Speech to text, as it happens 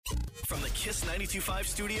From the Kiss 92.5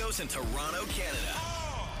 studios in Toronto, Canada.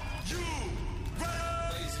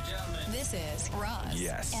 Ladies and gentlemen, This is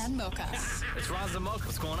Roz and Mocha. it's Roz and Mocha.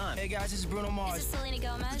 What's going on? Hey guys, this is Bruno Mars. This is Selena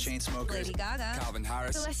Gomez. Chainsmokers. Lady Gaga. Calvin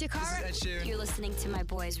Harris. Celestia Cara. This is Ed Sheeran. You're listening to my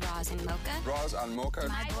boys Roz and Mocha. Roz and Mocha.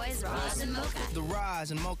 My boys Roz and Mocha. The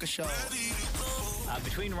Roz and Mocha Show.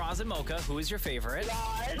 Between Roz and Mocha, who is your favorite?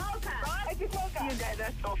 Mocha. You guys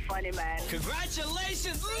are so funny, man.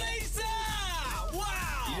 Congratulations, Lisa!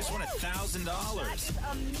 Wow! You just won $1,000. It's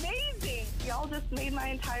amazing. Y'all just made my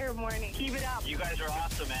entire morning. Keep it up. You guys are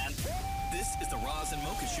awesome, man. This is the Roz and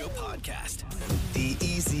Mocha Show podcast. The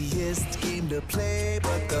easiest game to play,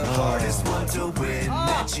 but the hardest one to win.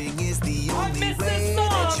 Matching is the only way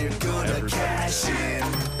that you're gonna cash in.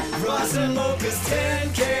 Roz and Mocha's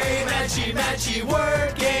 10K matchy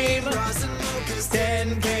word game. Roz and Mocha's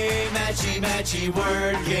 10K matchy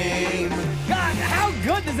word game. God, how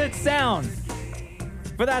good does it sound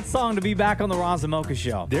for that song to be back on the Roz and Mocha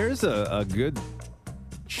Show? There's a good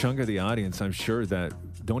chunk of the audience, I'm sure, that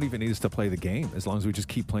don't even need us to play the game as long as we just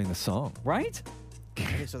keep playing the song. Right?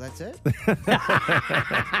 Okay, so that's it?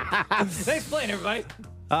 Thanks for playing, everybody.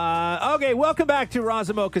 Okay, welcome back to Roz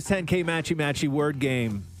and Mocha's 10K matchy word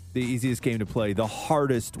game. The easiest game to play, the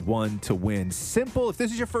hardest one to win. Simple. If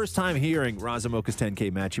this is your first time hearing Roz and Mocha's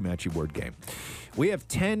 10K matchy word game, we have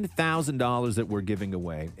 $10,000 that we're giving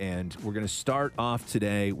away, and we're going to start off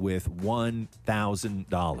today with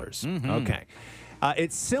 $1,000. Okay.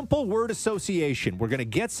 It's simple word association. We're going to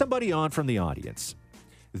get somebody on from the audience.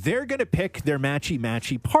 They're going to pick their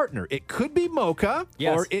matchy partner. It could be Mocha,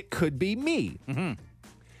 or it could be me.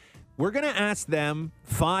 We're going to ask them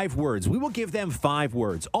 5 words. We will give them 5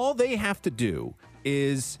 words. All they have to do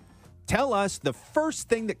is tell us the first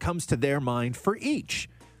thing that comes to their mind for each.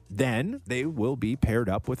 Then they will be paired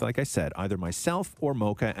up with, like I said, either myself or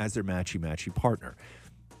Mocha as their matchy partner.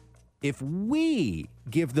 If we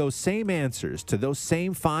give those same answers to those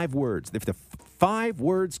same 5 words, if the 5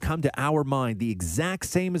 words come to our mind the exact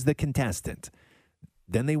same as the contestant,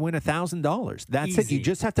 then they win $1,000. That's it. You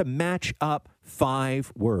just have to match up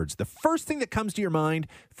 5 words. The first thing that comes to your mind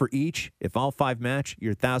for each, if all 5 match,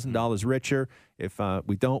 you're $1,000 richer. If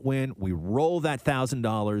we don't win, we roll that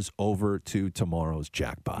 $1,000 over to tomorrow's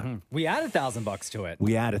jackpot. We add $1,000 to it.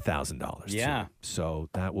 We add $1,000 Yeah. to it. So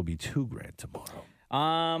that will be $2,000 tomorrow.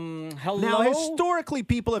 Hello? Now, historically,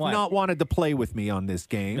 people have not wanted to play with me on this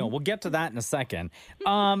game. No, we'll get to that in a second.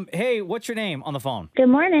 Hey, what's your name on the phone? Good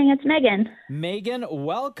morning. It's Megan. Megan,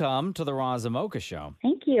 welcome to the Roz and Mocha Show.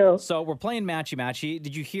 Thank you. So we're playing matchy.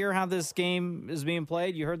 Did you hear how this game is being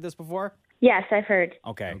played? You heard this before? Yes, I've heard.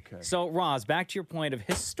 Okay. So, Roz, back to your point of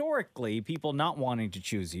historically people not wanting to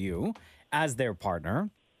choose you as their partner.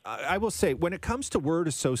 I will say, when it comes to word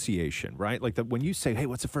association, right? Like when you say, hey,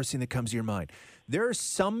 what's the first thing that comes to your mind? There are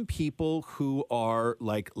some people who are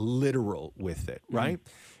like literal with it, right?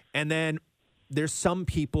 And then there's some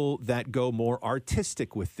people that go more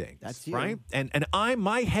artistic with things. That's you. Right? And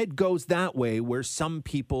my head goes that way, where some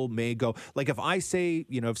people may go, like if I say,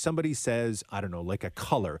 if somebody says, I don't know, like a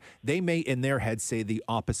color, they may in their head say the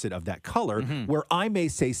opposite of that color, where I may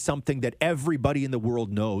say something that everybody in the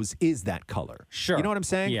world knows is that color. Sure. You know what I'm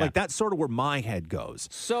saying? Yeah. Like that's sort of where my head goes.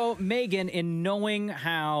 So, Megan, in knowing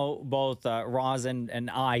how both Roz and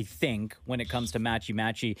I think when it comes to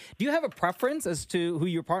matchy, do you have a preference as to who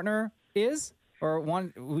your partner is? Or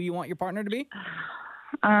who you want your partner to be?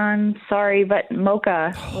 I'm sorry, but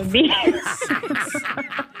Mocha would be.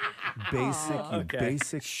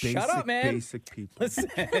 Basic Shut up, man. basic people. Listen.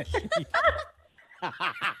 All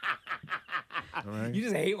right. You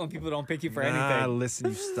just hate when people don't pick you for anything. Listen,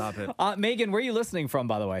 you stop it. Megan, where are you listening from,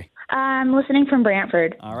 by the way? I'm listening from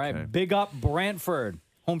Brantford. All right. Okay. Big up Brantford.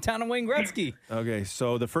 Hometown of Wayne Gretzky. Okay,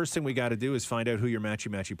 so the first thing we got to do is find out who your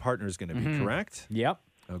matchy partner is going to be, correct? Yep.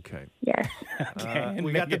 Okay. Yes. Okay.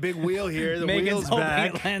 We got the big wheel here. The Megan's wheel's hoping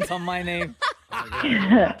back. it lands on my name.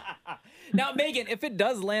 Now, Megan, if it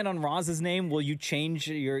does land on Roz's name, will you change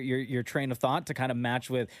your train of thought to kind of match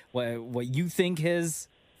with what you think his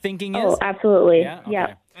thinking is? Oh, absolutely. Yeah? Okay.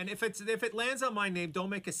 Yeah. And if it lands on my name, don't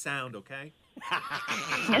make a sound, okay?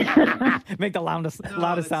 Make the loudest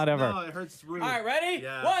sound ever. No, it hurts rude. All right, ready?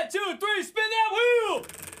 Yeah. 1, 2, 3, spin that wheel!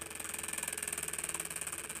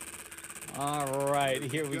 All right,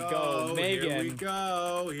 here we go. Megan. Here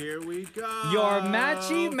we go. Your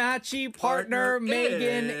matchy partner,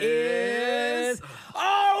 Megan, is...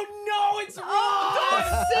 Oh, no, it's wrong! Don't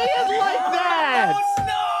say it like that!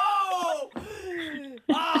 Oh,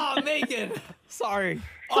 no! Oh, Megan. Sorry.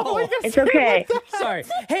 Oh, It's okay. sorry.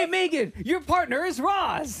 Hey, Megan, your partner is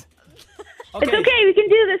Roz. It's okay. We can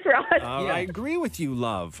do this, Roz. I agree with you,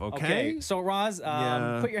 love. Okay. So, Roz,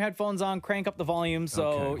 Yeah. put your headphones on, crank up the volume so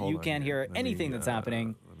Okay, hold you on can't here. hear anything that's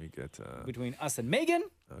happening Let me get. between us and Megan.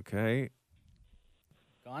 Okay.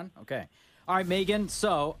 Gone? Okay. All right, Megan.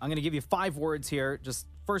 So, I'm going to give you 5 words here. Just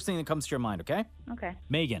first thing that comes to your mind, okay? Okay.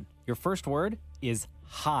 Megan, your first word is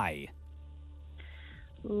high.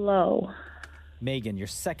 Low. Megan, your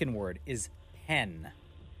second word is pen.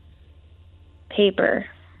 Paper.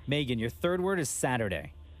 Megan, your third word is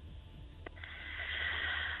Saturday.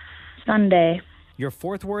 Sunday. Your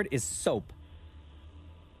fourth word is soap.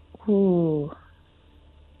 Ooh.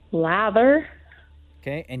 Lather.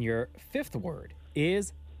 Okay. And your fifth word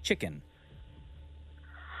is chicken.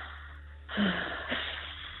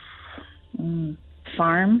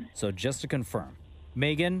 Farm. So just to confirm,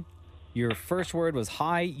 Megan, your first word was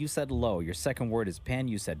high, you said low. Your second word is pen,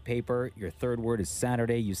 you said paper. Your third word is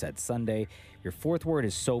Saturday, you said Sunday. Your fourth word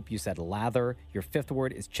is soap, you said lather. Your fifth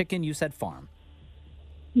word is chicken, you said farm.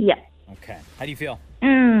 Yeah. Okay. How do you feel?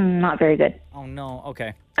 Not very good. Oh, no.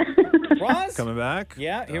 Okay. Roz? Coming back.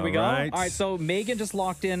 Yeah, here we All go. right. All right, so Megan just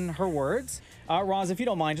locked in her words. Roz, if you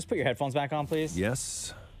don't mind, just put your headphones back on, please.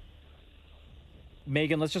 Yes.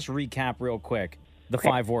 Megan, let's just recap real quick the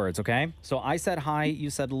 5 words, okay? So I said high, you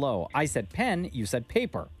said low. I said pen, you said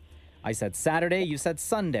paper. I said Saturday, you said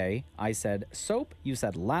Sunday. I said soap, you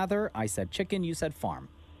said lather. I said chicken, you said farm.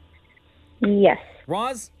 Yes.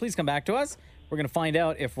 Roz, please come back to us. We're going to find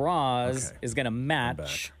out if Roz is going to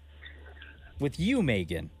match with you,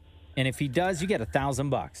 Megan. And if he does, you get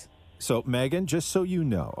 $1,000. So, Megan, just so you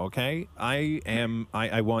know, okay,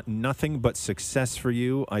 I want nothing but success for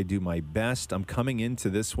you. I do my best. I'm coming into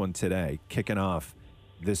this one today, kicking off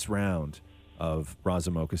this round of Roz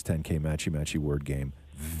and Mocha's 10K Matchy word game.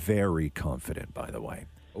 Very confident, by the way.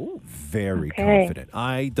 Ooh. Very confident.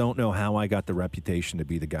 I don't know how I got the reputation to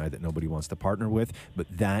be the guy that nobody wants to partner with, but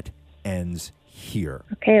that ends here.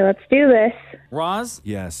 Okay, let's do this. Roz?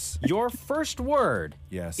 Yes. Your first word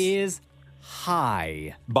is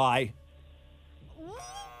high. Bye.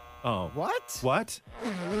 Oh. What? What?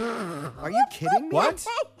 Are you kidding me? What?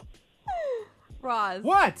 Roz.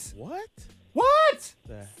 What? What? What?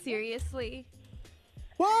 Seriously?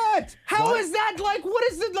 What? How What? is that like? What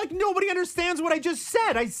is it like? Nobody understands what I just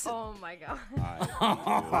said. Oh my god.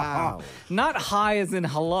 Wow. Not high as in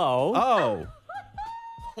hello.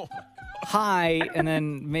 Oh. High, and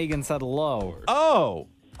then Megan said low. Oh.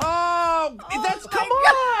 Oh. That's come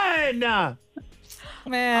on.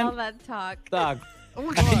 Man. All that talk. Dog.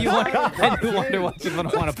 I do wonder what you're going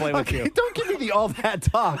to want to play with you. Don't give me the all that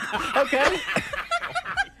talk. Okay.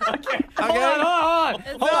 Hold on.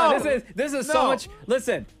 No. This is so No. much.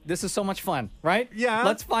 Listen, this is so much fun, right? Yeah.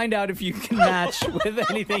 Let's find out if you can match with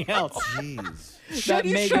anything else. Jeez. that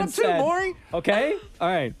you Megan shut too, said. Maury. Okay. All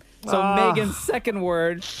right. So Megan's second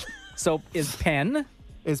word, so is pen.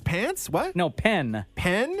 Is pants? What? No, pen.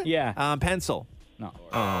 Pen? Yeah. Pencil. No.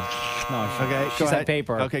 Oh. No. Okay. She go said ahead.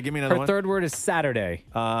 paper. Okay. Give me another Her one. third word is Saturday.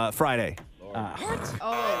 Friday.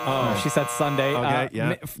 Oh, she said Sunday. Okay,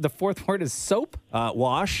 yeah. The fourth word is soap.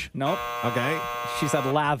 Wash. Nope. Okay. She said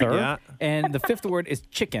lather. Yeah. And the fifth word is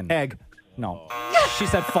chicken. Egg. No. She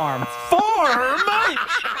said farm. Farm.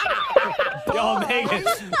 Yo, Megan.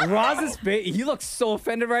 Roz's face. You look so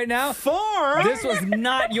offended right now. Farm. This was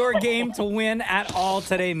not your game to win at all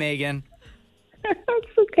today, Megan. That's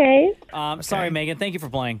okay. Sorry, Megan. Thank you for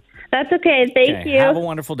playing. That's okay. Thank you. Have a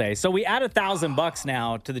wonderful day. So we add $1,000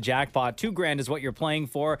 now to the jackpot. $2,000 is what you're playing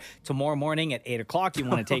for tomorrow morning at 8 o'clock. You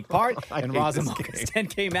want to take part in Roz and Mocha's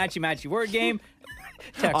 10K Matchy word game.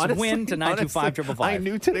 Text Honestly, win to 925-555. I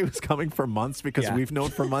knew today was coming for months because Yeah. we've known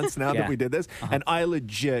for months now Yeah. that we did this, and I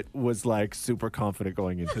legit was like super confident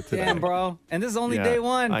going into today. Damn, bro. And this is only Yeah, day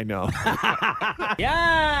one. I know.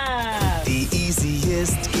 Yeah. The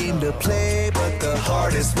easiest game to play, but the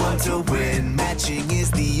hardest one to win. Matching is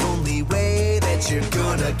the only way that you're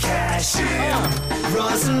gonna cash in.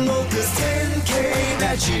 Roz and Mocha's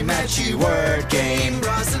 10K Matchy word game.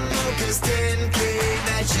 Roz and Mocha's 10K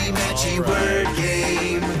Matchy word game.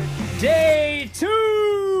 Day 2,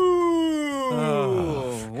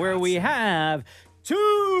 where we have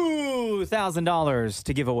 $2,000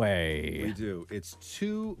 to give away. We do. It's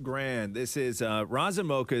 $2,000. This is Roz and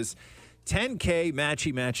Mocha's 10K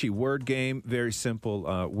Matchy word game. Very simple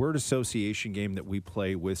word association game that we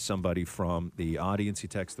play with somebody from the audience. You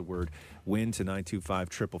text the word win to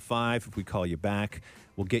 925-555. If we call you back,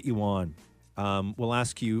 we'll get you on. We'll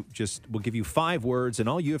ask you we'll give you 5 words, and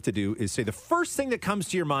all you have to do is say the first thing that comes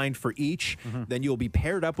to your mind for each. Then you'll be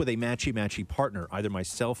paired up with a matchy partner, either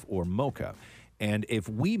myself or Mocha. And if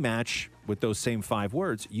we match with those same 5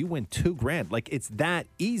 words, you win $2,000. Like, it's that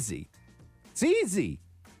easy. It's easy.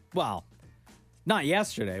 Well, not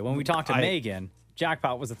yesterday when we talked to Megan.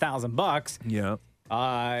 Jackpot was $1,000. Yeah.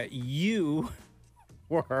 You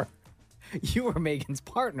were Megan's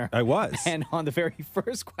partner. I was. And on the very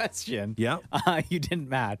first question, Yeah. You didn't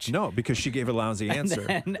match. No, because she gave a lousy answer.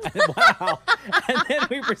 Wow. And then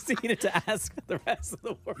we proceeded to ask the rest of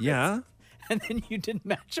the words. Yeah. And then you didn't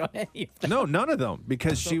match on any of them. No, none of them,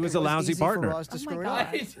 because she was a lousy partner.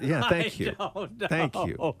 Yeah, thank you. I don't know. Thank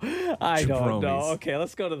you. I don't know. Jabronis. Okay,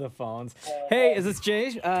 let's go to the phones. Hey, is this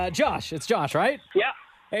Josh? It's Josh, right? Yeah.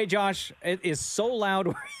 Hey, Josh, it is so loud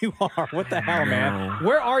where you are. What the hell, man?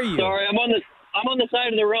 Where are you? Sorry, I'm on the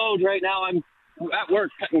side of the road right now. I'm at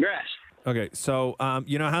work cutting grass. Okay, so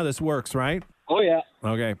you know how this works, right? Oh yeah.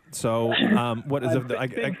 Okay, so what is I'm it? a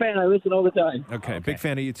big fan. I listen all the time. Okay, big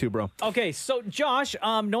fan of you too, bro. Okay, so Josh,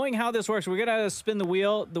 knowing how this works, we're gonna spin the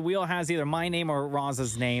wheel. The wheel has either my name or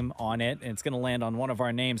Roz's name on it, and it's gonna land on one of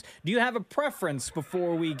our names. Do you have a preference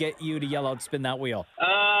before we get you to yell out, "Spin that wheel"?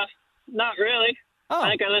 Not really. Oh.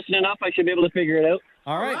 I think I listen enough. I should be able to figure it out.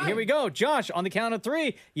 All right, here we go. Josh, on the count of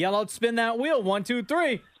 3, yell out, "Spin that wheel." 1, 2,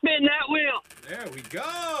 3. Spin that wheel. There we go.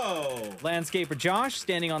 Landscaper Josh,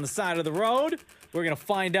 standing on the side of the road. We're going to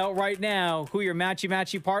find out right now who your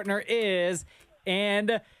matchy-matchy partner is.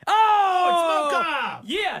 And, oh! It's Mocha!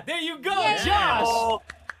 Yeah, there you go, Yeah. Josh! Oh,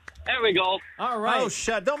 there we go. All right. Oh,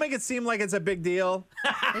 shut. Don't make it seem like it's a big deal.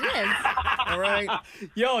 It is. All right.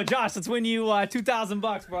 Yo, Josh, let's win you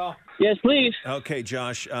 $2,000, bro. Yes, please. Okay,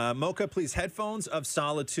 Josh. Mocha, please, headphones of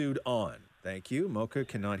solitude on. Thank you. Mocha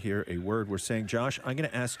cannot hear a word we're saying. Josh, I'm going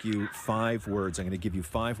to ask you 5 words. I'm going to give you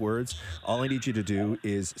 5 words. All I need you to do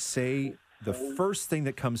is say the first thing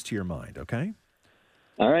that comes to your mind, okay?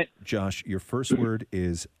 All right. Josh, your first word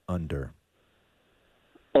is under.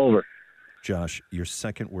 Over. Josh, your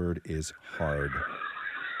second word is hard.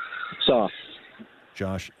 Soft.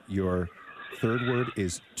 Josh, your third word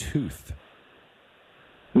is tooth.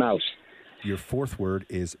 Mouse. Your fourth word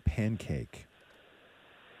is pancake.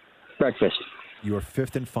 Breakfast. Your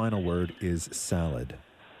fifth and final word is salad.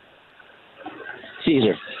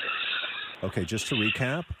 Caesar. Okay, just to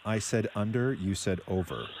recap, I said under, you said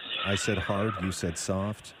over. I said hard, you said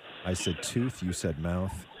soft. I said tooth, you said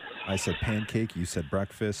mouth. I said pancake, you said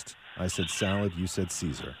breakfast. I said salad, you said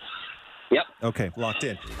Caesar. Yep. Okay, locked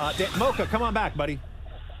in. Mocha, come on back, buddy.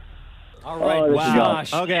 All right, this is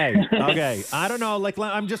Josh. Okay. I don't know. Like,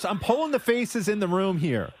 I'm pulling the faces in the room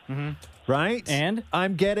here, right? And?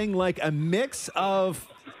 I'm getting like a mix of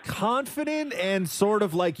confident and sort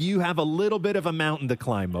of like you have a little bit of a mountain to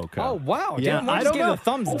climb, Mocha. Oh, wow. Yeah, Damn, I I just don't gave know. a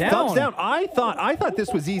thumbs down. Thumbs down. I thought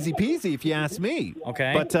this was easy peasy if you ask me.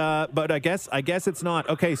 Okay. But I guess it's not.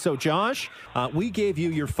 Okay, so Josh, we gave you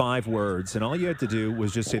your 5 words, and all you had to do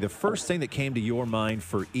was just say the first thing that came to your mind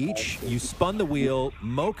for each. You spun the wheel.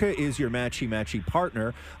 Mocha is your matchy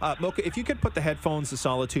partner. Mocha, if you could put the headphones of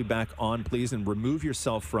solitude back on, please, and remove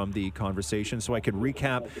yourself from the conversation so I could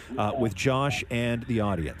recap with Josh and the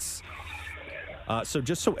audience. So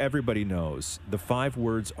just so everybody knows, the 5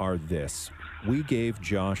 words are this. We gave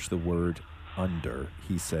Josh the word under.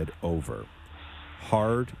 He said over.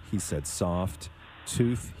 Hard, he said soft.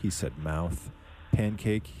 Tooth, he said mouth.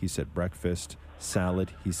 Pancake, he said breakfast.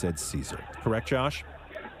 Salad, he said Caesar. Correct, Josh?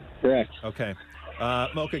 Correct. Okay.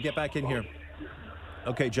 Mocha, get back in here.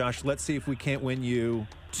 Okay, Josh, let's see if we can't win you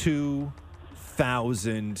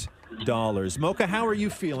 $2,000. Mocha, how are you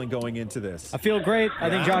feeling going into this? I feel great. I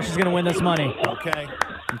think Josh is going to win this money. Okay,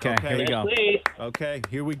 here we go. Okay,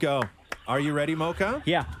 here we go. Are you ready, Mocha?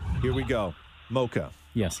 Yeah. Here we go. Mocha.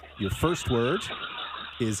 Yes. Your first word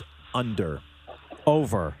is under.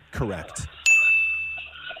 Over. Correct.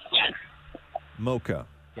 Mocha.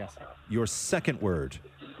 Yes. Your second word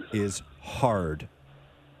is hard.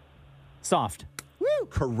 Soft. Woo!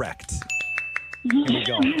 Correct.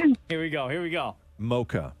 Here we go. Here we go.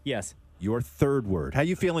 Mocha. Yes. Your third word. How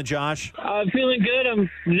you feeling, Josh? I'm feeling good.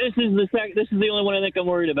 This is the only one I think I'm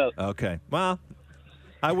worried about. Okay. Well,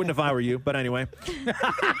 I wouldn't if I were you, but anyway.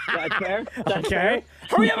 That's fair. That's Okay.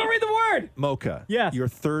 Hurry up and read the word. Mocha. Yes. Your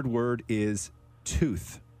third word is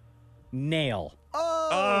tooth. Nail. Oh!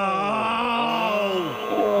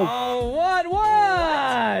 Oh, what?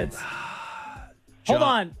 Hold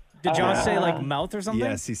on. Did Josh say like mouth or something?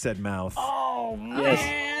 Yes, he said mouth. Oh,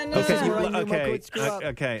 man.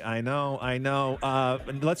 Okay, I know.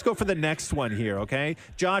 Let's go for the next one here, okay?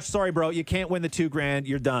 Josh, sorry, bro. You can't win the $2,000.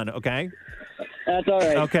 You're done, okay? That's all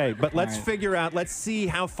right. Okay, but let's figure out, let's see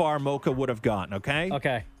how far Mocha would have gotten, okay?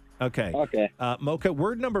 Okay. Okay. Mocha,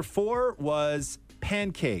 word number 4 was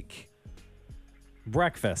pancake.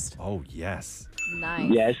 Breakfast. Oh, yes.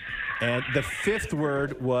 Nice. Yes. And the fifth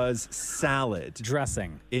word was salad.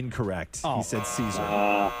 Dressing. Incorrect. Oh. He said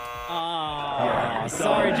Caesar.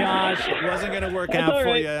 Sorry, Josh. It wasn't going to work That's out all for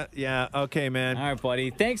right. you. Yeah, okay, man. All right, buddy.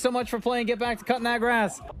 Thanks so much for playing. Get back to cutting that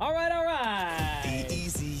grass. All right, all right. The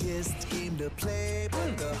easiest game to play,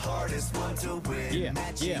 but the hardest one to win. Yeah,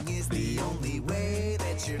 Matching is the only way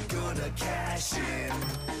that you're gonna cash in.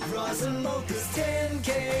 Roz and Mocha's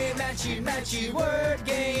 10K matchy word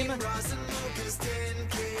game. Roz and Mocha's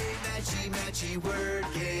 10K matchy word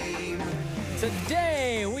game.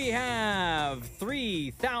 Today we have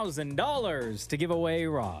 $3,000 to give away,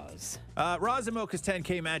 Roz. Roz and Mocha's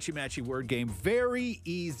 10K matchy word game. Very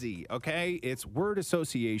easy, okay? It's word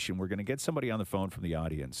association. We're going to get somebody on the phone from the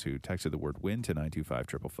audience who texted the word win to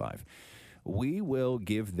 925-555. We will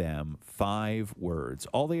give them 5 words.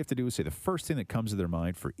 All they have to do is say the first thing that comes to their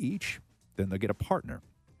mind for each. Then they'll get a partner.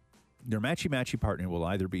 Their matchy partner will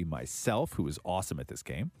either be myself, who is awesome at this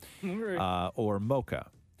game, or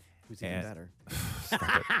Mocha. Who's even better? Stop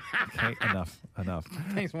it. Okay, enough.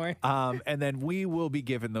 Thanks, Maury. And then we will be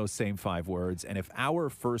given those same 5 words. And if our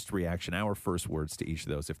first reaction, our first words to each of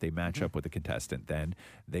those, if they match up with the contestant, then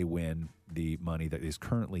they win the money that is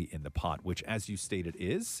currently in the pot, which, as you stated,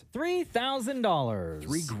 is $3,000.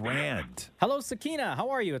 $3,000. Hello, Sakina. How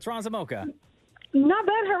are you? It's Roz and Mocha. Not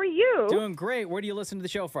bad. How are you? Doing great. Where do you listen to the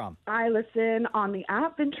show from? I listen on the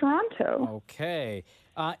app in Toronto. Okay.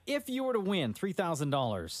 If you were to win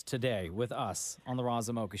 $3,000 today with us on the Roz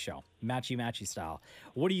and Mocha show, matchy style,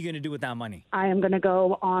 what are you going to do with that money? I am going to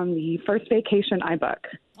go on the first vacation I book.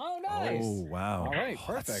 Oh, nice. Oh, wow. All right,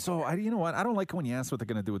 perfect. So, you know what? I don't like it when you ask what they're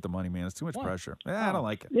going to do with the money, man. It's too much pressure. Yeah, I don't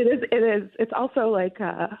like it. It is. It's also like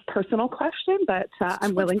a personal question, but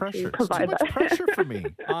I'm willing to provide that. pressure for me.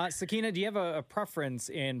 Sakina, do you have a preference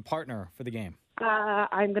in partner for the game?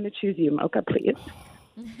 I'm going to choose you, Mocha, please.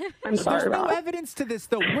 I'm sorry, There's no Roz. evidence to this,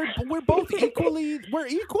 though. We're both we're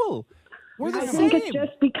equal. We're the I same. think it's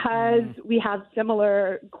just because we have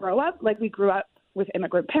similar grow up. Like we grew up with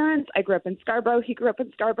immigrant parents. I grew up in Scarborough. He grew up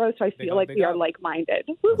in Scarborough. So I feel like we are like-minded.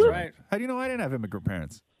 That's right. How do you know I didn't have immigrant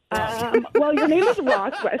parents? Well, your name is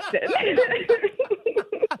Ross Weston.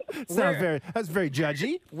 That's very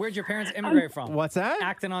judgy. Where'd your parents immigrate from? What's that?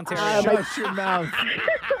 Acton, Ontario. Shut your mouth.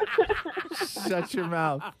 Shut your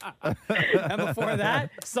mouth. And before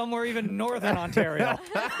that, somewhere even northern Ontario.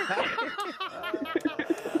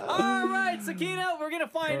 All right, Sakina, we're going to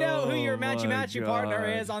find out who your matchy partner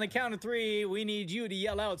is. On the count of 3, we need you to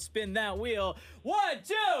yell out, spin that wheel. 1,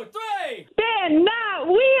 2, 3. Spin that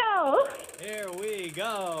wheel. Here we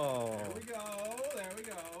go. There we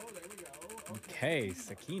go. Okay,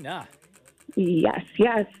 Sakina. Yes.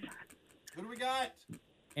 What do we got?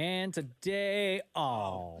 And today,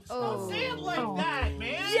 Don't say it like that,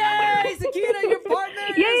 man. Yay, Sakina, your partner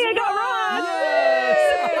Yay, is I got Roz.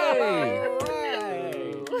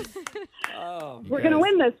 Oh, We're going to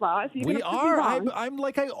win this, Ross. We are. I'm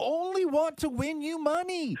like, I only want to win you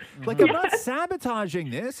money. Like, I'm not sabotaging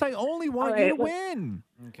this. I only want you to win.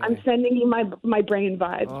 I'm sending you my brain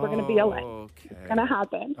vibes. We're going to be a link. It's going to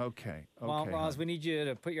happen. Okay. Well, Roz, we need you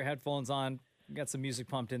to put your headphones on. We got some music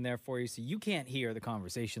pumped in there for you so you can't hear the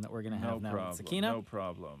conversation that we're going to have now with Sakina. No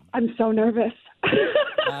problem. I'm so nervous.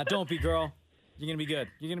 Don't be, girl. You're going to be good.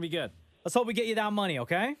 You're going to be good. Let's hope we get you that money,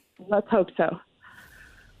 okay? Let's hope so.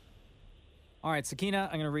 All right, Sakina,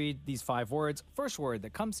 I'm going to read these 5 words. First word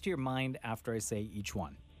that comes to your mind after I say each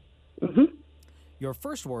one. Mm-hmm. Your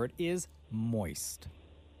first word is moist.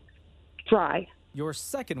 Dry. Your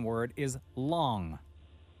second word is long.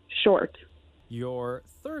 Short. Your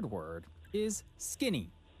third word is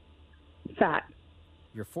skinny. Fat.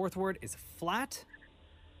 Your fourth word is flat.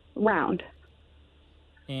 Round.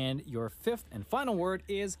 And your fifth and final word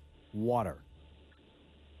is water.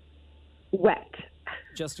 Wet.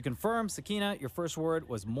 Just to confirm, Sakina, your first word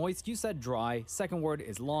was moist. You said dry. Second word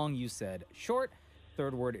is long. You said short.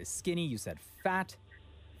 Third word is skinny. You said fat.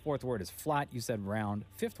 Fourth word is flat. You said round.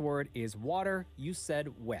 Fifth word is water. You said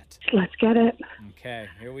wet. Let's get it. Okay,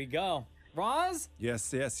 here we go. Roz? Yes.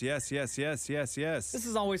 This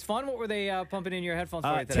is always fun. What were they pumping in your headphones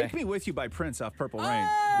for you today? Take Me With You by Prince off Purple Rain,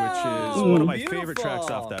 which is one of my favorite tracks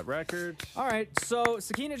off that record. All right, so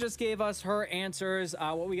Sakina just gave us her answers.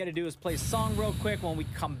 What we got to do is play a song real quick. When we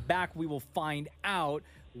come back, we will find out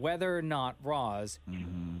whether or not, Roz,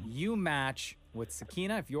 you match with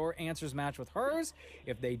Sakina. If your answers match with hers,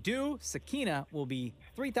 if they do, Sakina will be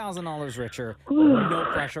 $3,000 richer. No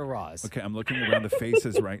pressure, Roz. Okay, I'm looking around the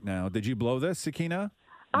faces right now. Did you blow this, Sakina?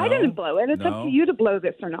 I didn't blow it. It's up No? to you to blow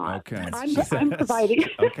this or not. Okay. I'm providing.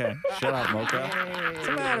 Okay. Shut up, Mocha. What's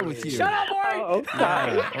the matter with you? Shut up, Maury! Oh,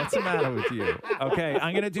 sorry. Yeah, what's the matter with you? Okay,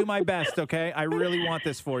 I'm going to do my best, okay? I really want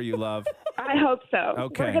this for you, love. I hope so.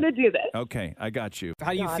 Okay. We're going to do this. Okay, I got you.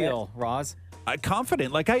 How do you Got feel, Roz?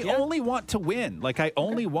 Confident. Like, I only want to win. Like, I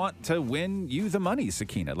only want to win you the money,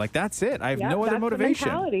 Sakina. Like, that's it. I have no other that's motivation.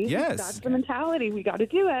 The mentality. Yes. That's the mentality. We got to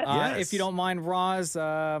do it. If you don't mind, Roz,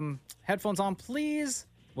 headphones on, please.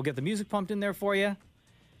 We'll get the music pumped in there for you.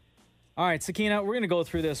 All right, Sakina, we're going to go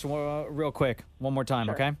through this real quick one more time,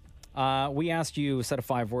 okay? We asked you a set of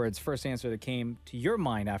 5 words. First answer that came to your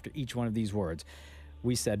mind after each one of these words.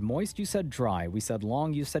 We said moist, you said dry. We said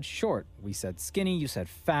long, you said short. We said skinny, you said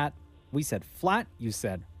fat. We said flat, you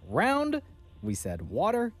said round. We said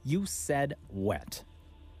water, you said wet.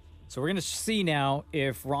 So we're going to see now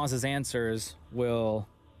if Roz's answers will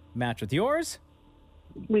match with yours.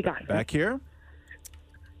 We got it. Back here?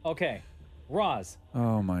 Okay, Roz.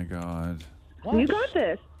 Oh, my God. You got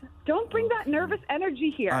this. Don't bring that nervous energy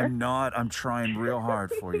here. I'm not. I'm trying real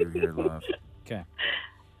hard for you here, love. Okay.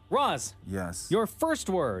 Roz, Yes. your first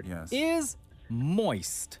word is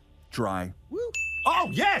moist. Dry. Oh,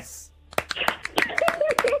 yes!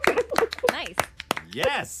 Nice.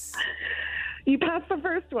 Yes! You passed the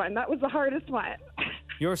first one. That was the hardest one.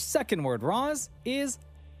 Your second word, Roz, is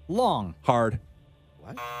long. Hard.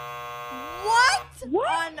 What? What?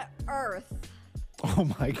 On earth? Oh,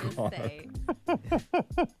 my God. Say.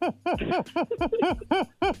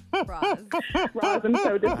 Roz. Roz, I'm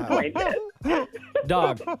so disappointed.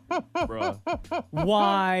 Dog. Bro.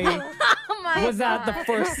 Why Oh my was that the God.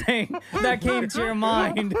 first thing that came to your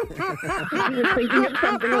mind? You were thinking of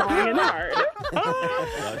something long and hard.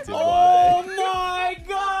 Oh my Oh God! my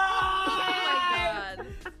God.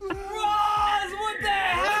 Roz, what the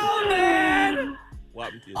hell, man?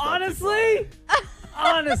 Honestly?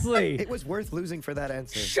 Honestly. It was worth losing for that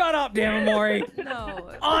answer. Shut up, damn it, Maury. No.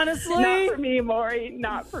 Honestly? Not for me, Maury.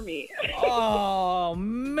 Not for me. Oh,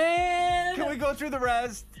 man. Can we go through the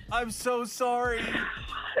rest? I'm so sorry.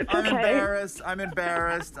 It's I'm okay. embarrassed. I'm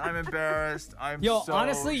embarrassed. I'm embarrassed. I'm Yo, so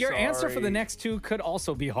honestly, your answer for the sorry. next 2 could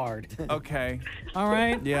also be hard. Okay. All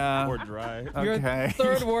right? Yeah. Or dry. Your Okay.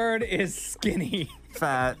 third word is skinny.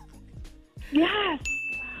 Fat. Yes.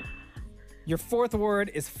 Your fourth word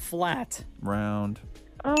is flat. Round.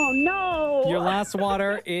 Oh, no. Your last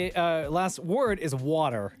word is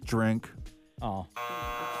water. Drink. Oh.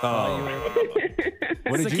 Oh.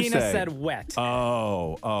 What did you Sakina say? said wet.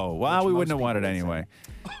 Oh. Well, we wouldn't have won it anyway.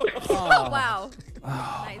 Oh, wow.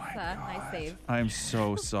 Nice save. I'm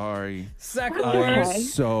so sorry. Second I'm word.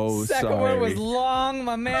 so Second sorry. word was long.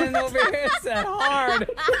 My man over here said hard.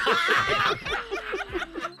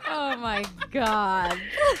 Oh my God.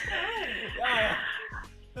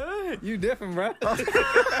 You different, bro. All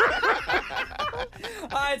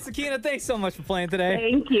right, Sakina, thanks so much for playing today.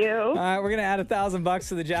 Thank you. All right, we're gonna add $1,000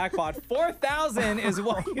 to the jackpot. 4,000 is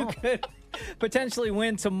what you could potentially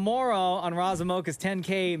win tomorrow on Roz and Mocha's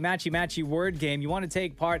 10K matchy word game. You want to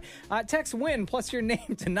take part? Text win plus your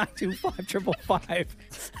name to 925-555.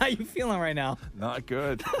 How you feeling right now? Not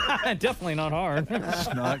good. Definitely not hard.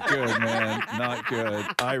 Not good, man. Not good.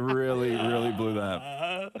 I really blew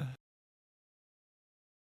that.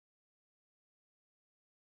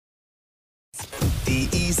 The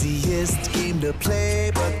easiest game to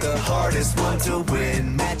play, but the hardest one to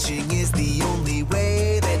win. Matching is the only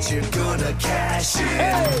way that you're gonna cash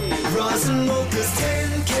in. Roz and Mocha's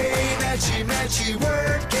 10K matchy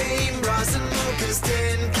word game. Roz and Mocha's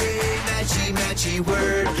 10K matchy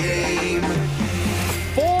word game.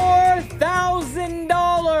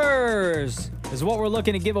 $4,000 is what we're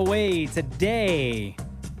looking to give away today.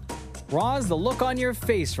 Roz, the look on your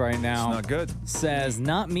face right now It's not good. says,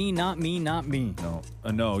 not me, not me, not me. No.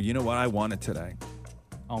 No, you know what? I want it today.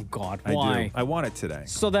 Oh, God. I Why? do. I want it today.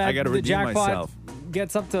 So that I gotta the redeem jackpot myself.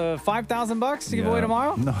 gets up to $5,000 to give away Yeah.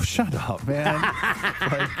 tomorrow? No, shut up, man.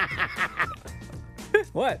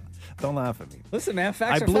 What? Don't laugh at me. Listen, man,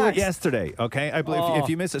 facts I are blew facts. it yesterday, okay? I blew if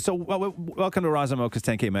you missed it. So welcome to Roz and Mocha's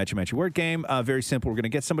 10K Matchy word game. Very simple. We're going to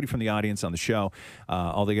get somebody from the audience on the show.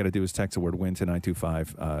 All they got to do is text the word win to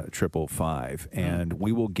 925-555, and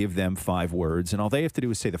we will give them 5 words. And all they have to do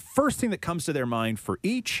is say the first thing that comes to their mind for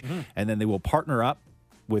each, and then they will partner up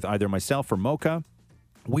with either myself or Mocha.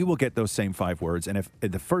 We will get those same 5 words, and if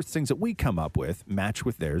the first things that we come up with match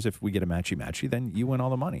with theirs, if we get a matchy, then you win all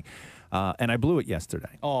the money. And I blew it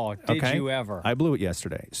yesterday. Oh, did you ever? I blew it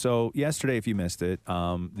yesterday. So yesterday, if you missed it,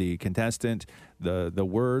 the contestant, the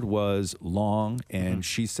word was long, and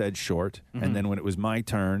she said short. And then when it was my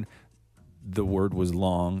turn, the word was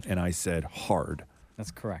long, and I said hard.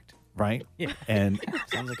 That's correct. right? Yeah. And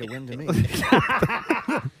sounds like a win to me.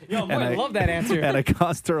 Yo, boy, I love that answer. And it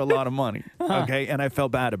cost her a lot of money. Okay, and I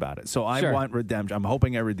felt bad about it. So I want redemption. I'm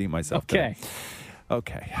hoping I redeem myself. Okay. Today.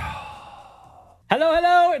 Okay.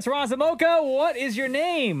 Hello, it's Roz and Mocha. What is your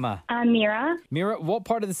name? I'm Mira. Mira, what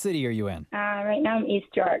part of the city are you in? Right now I'm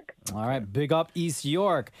East York. All right, big up East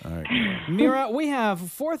York. All right. Mira, we have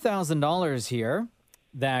 $4,000 here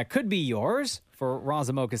that could be yours for Roz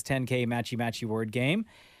and Mocha's 10K Matchy word game.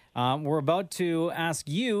 We're about to ask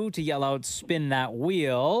you to yell out, spin that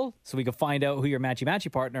wheel, so we can find out who your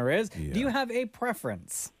matchy partner is. Yeah. Do you have a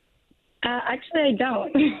preference? Actually, I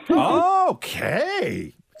don't.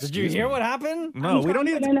 Okay. Did you hear what happened? No, we don't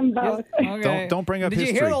need to. Okay. Don't bring up Did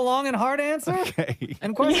history. you hear the long and hard answer? Okay.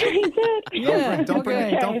 And question? Yeah,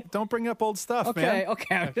 Don't bring up old stuff, man.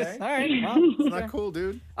 Okay. All right. Well, it's not cool,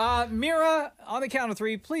 dude. Mira, on the count of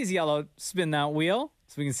 3, please yell out, spin that wheel,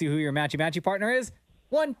 so we can see who your matchy partner is.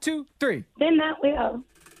 1, 2, 3. Spin that wheel.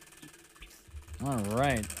 All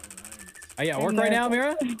right. Are you at work right now,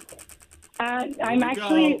 Mira? I'm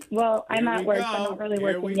actually, I'm at work. I'm not really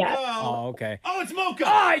working yet. Oh, okay. Oh, it's Mocha.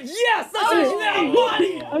 Ah, yes! Let's get you that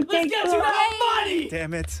money! Okay, Let's get you that money!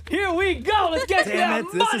 Damn it. Here we go! Let's get you that Damn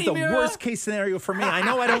it. This money, is the Mira. worst case scenario for me. I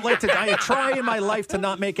know I don't like to. I try in my life to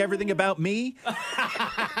not make everything about me.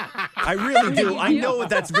 I really do. I know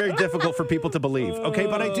that's very difficult for people to believe. Okay,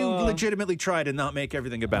 but I do legitimately try to not make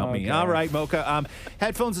everything about me. All right, Mocha.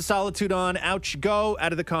 Headphones of solitude on. Out you go.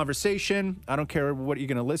 Out of the conversation. I don't care what you're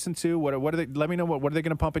going to listen to. What are they? Let me know what are they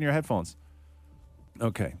going to pump in your headphones?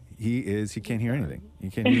 Okay, he can't hear anything.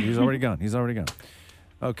 He's already gone.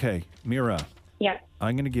 Okay, Mira. Yeah.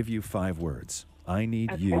 I'm going to give you 5 words. I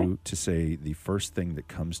need you to say the first thing that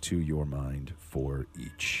comes to your mind for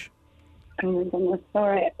each. Oh my goodness. All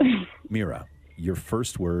right. Mira, your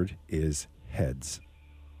first word is heads.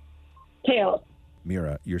 Tails.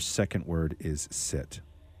 Mira, your second word is sit.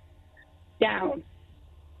 Down.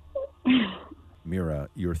 Mira,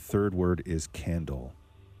 your third word is candle.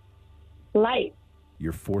 Light.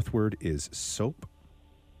 Your fourth word is soap.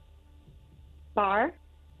 Bar.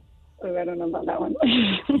 Oh, I don't know about that one.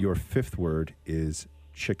 Your fifth word is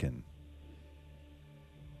chicken.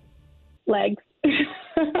 Legs.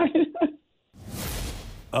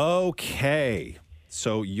 Okay.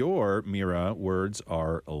 So your, Mira, words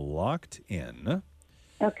are locked in.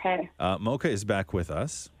 Okay. Mocha is back with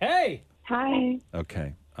us. Hey. Hi.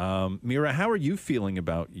 Okay. Mira, how are you feeling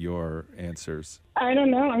about your answers? I don't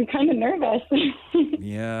know. I'm kind of nervous.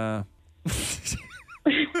 Yeah.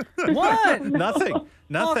 What? Nothing.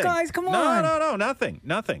 Oh, guys, come on. No. Nothing.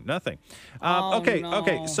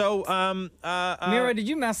 Okay. So, Mira, did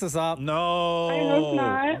you mess this up? No. I hope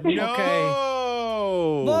not. No. Okay.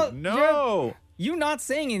 Well, no. You not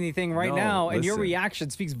saying anything right No, now, and your listen. reaction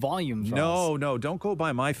speaks volumes. No. Don't go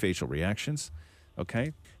by my facial reactions.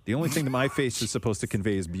 Okay. The only thing that my face is supposed to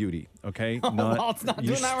convey is beauty, okay? Well, it's not you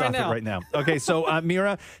doing that stop right it now. right now. Okay, so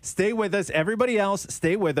Mira, stay with us. Everybody else,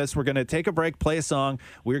 stay with us. We're going to take a break, play a song.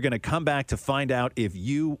 We're going to come back to find out if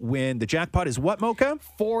you win. The jackpot is what, Mocha?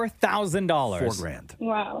 $4,000. $4,000.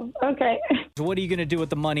 Wow. Okay. So what are you going to do with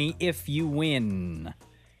the money if you win?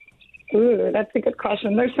 Ooh, that's a good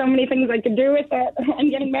question. There's so many things I could do with it. I'm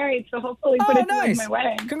getting married, so hopefully put it towards my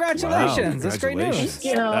wedding. Congratulations. Wow, That's great news.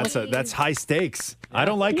 Thank you. That's high stakes. I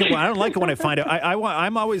don't like it. I don't like it when I find out.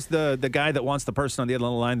 I'm always the guy that wants the person on the other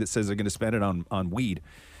end of the line that says they're going to spend it on weed.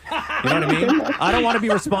 You know what I mean? I don't want to be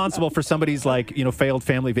responsible for somebody's failed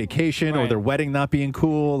family vacation or their wedding not being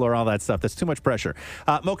cool or all that stuff. That's too much pressure.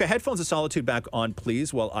 Mocha, headphones of solitude back on,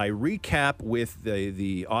 please, while I recap with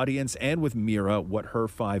the audience and with Mira what her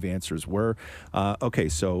 5 answers were. Okay,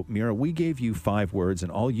 so Mira, we gave you 5 words,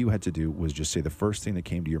 and all you had to do was just say the first thing that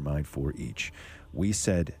came to your mind for each. We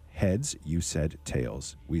said heads, you said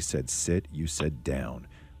tails. We said sit, you said down.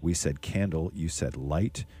 We said candle, you said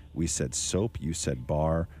light. We said soap, you said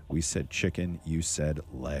bar. We said chicken, you said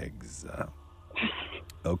legs.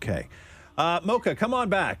 Okay. Mocha, come on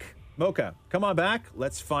back.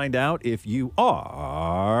 Let's find out if you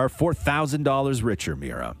are $4,000 richer,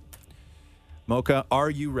 Mira. Mocha, are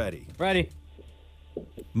you ready? Ready.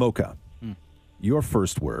 Mocha, your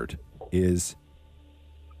first word is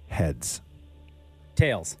heads.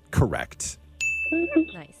 Tails. Correct.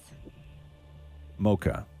 Nice.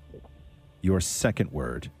 Mocha, your second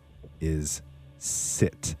word is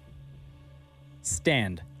sit.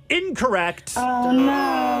 Stand. Incorrect. Oh,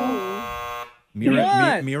 no.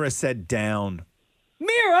 Mira said down.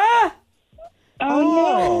 Mira!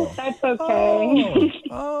 Oh, no. That's okay.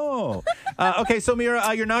 Okay, so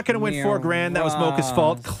Mira, you're not going to win $4,000. That was Mocha's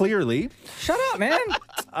fault, clearly. Shut up, man.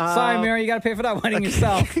 Sorry, Mary, you got to pay for that wedding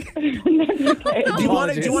yourself. Do you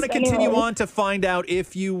want to continue on to find out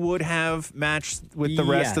if you would have matched with the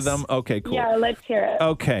rest of them? Okay, cool. Yeah, let's hear it.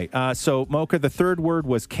 Okay, so Mocha, the third word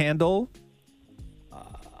was candle.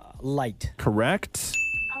 Light. Correct.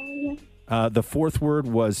 The fourth word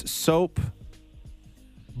was soap.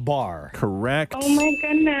 Bar. Correct. Oh my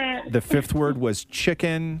goodness. The fifth word was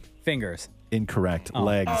chicken. Fingers. Incorrect.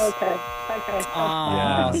 Legs. Oh, okay.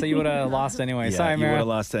 Yeah. So you would have lost anyway. Yeah, Sorry, you Mira. would have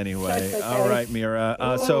lost anyway. That's okay. All right, Mira.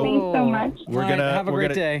 Thanks so much. We're All right, gonna have a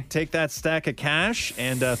great day. take that stack of cash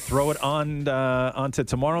and throw it onto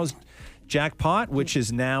tomorrow's jackpot, which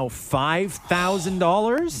is now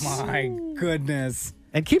 $5,000. My goodness.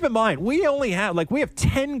 And keep in mind, we only have we have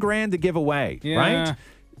 10 grand to give away, Yeah. right?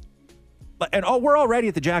 And we're already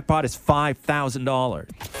at the jackpot is $5,000.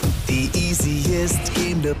 The easiest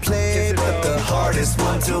game to play, but the hardest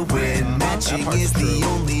one to win. Matching is the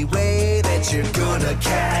only way that you're gonna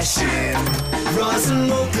cash in. Roz and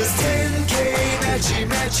Mocha's 10K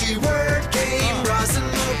matchy word game. Roz and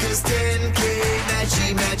Mocha's 10K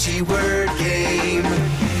matchy word game.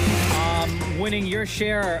 Winning your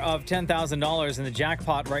share of $10,000 in the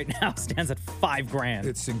jackpot right now stands at $5,000.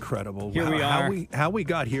 It's incredible. Here we are. How we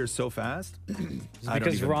got here so fast?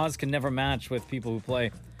 Because Roz can never match with people who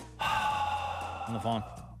play on the phone.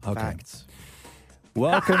 Okay. Facts.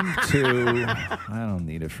 Welcome to. I don't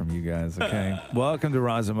need it from you guys, okay? Welcome to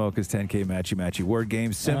Roz and Mocha's 10K matchy word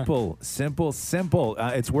game. Simple.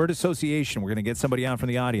 It's word association. We're going to get somebody out from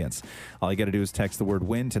the audience. All you got to do is text the word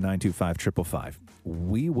win to 925-555.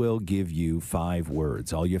 We will give you 5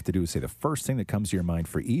 words. All you have to do is say the first thing that comes to your mind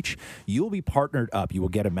for each. You'll be partnered up. You will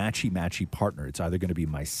get a matchy partner. It's either going to be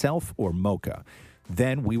myself or Mocha.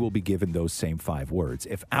 Then we will be given those same 5 words.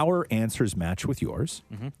 If our answers match with yours,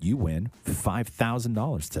 you win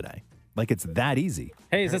 $5,000 today. It's that easy.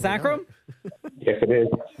 Hey, is this Akram? Yes, it is.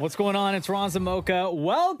 What's going on? It's Roz and Mocha.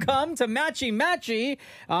 Welcome to Matchy.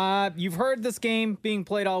 You've heard this game being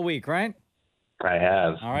played all week, right? I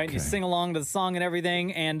have. All right, you sing along to the song and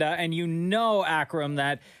everything, and you know, Akram,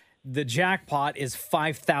 that the jackpot is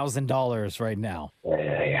 $5,000 right now.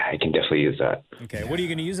 Yeah, I can definitely use that. Okay, what are you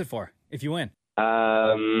going to use it for if you win?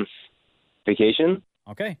 Vacation?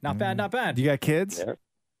 Okay, not bad, not bad. You got kids? Yeah.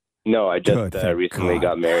 No, I just recently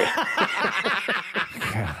got married.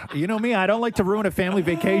 You know me, I don't like to ruin a family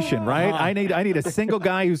vacation, right? I need a single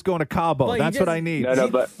guy who's going to Cabo. Well, That's what I need. No,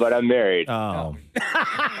 but I'm married. Oh.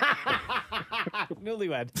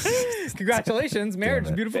 Newlywed. Congratulations. Marriage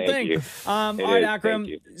is a beautiful Thank thing. you. All It right, is. Akram.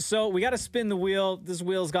 Thank you. So we got to spin the wheel. This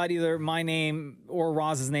wheel's got either my name or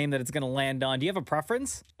Roz's name that it's going to land on. Do you have a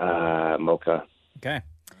preference? Mocha. Okay.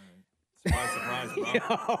 Surprise, Yo,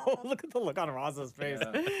 look at the look on Roz's face.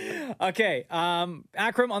 Okay.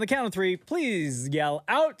 Akram, on the count of 3, please yell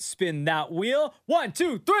out, spin that wheel. 1,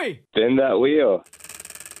 2, 3. Spin that wheel.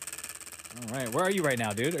 All right. Where are you right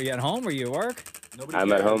now, dude? Are you at home? Are you at work?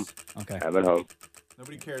 I'm at home. Okay. I'm at home.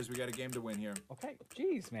 Nobody cares. We got a game to win here. Okay.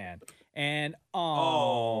 Jeez, man. And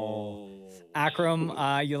Akram,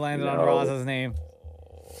 you landed on No. Roz's name.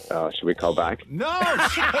 Oh, should we call back? No,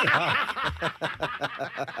 shut up.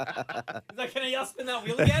 Can I yell spin that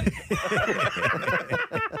wheel again?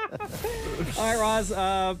 All right, Roz,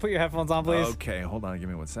 put your headphones on, please. Okay, hold on. Give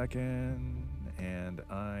me 1 second. And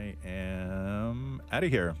I am out of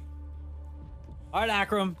here. All right,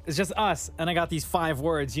 Akram, it's just us, and I got these 5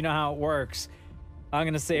 words. You know how it works. I'm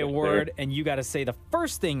going to say a word, and you got to say the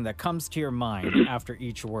first thing that comes to your mind after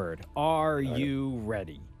each word. Are you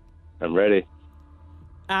ready? I'm ready.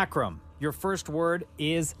 Akram, your first word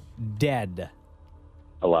is dead.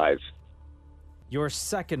 Alive. Your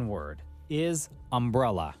second word is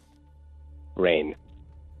umbrella. Rain.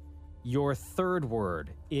 Your third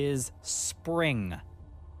word is spring.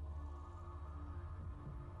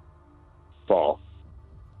 Fall.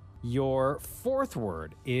 Your fourth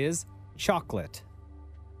word is chocolate.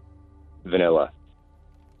 Vanilla.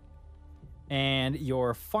 And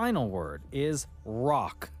your final word is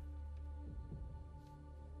rock.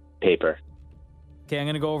 Paper. Okay, I'm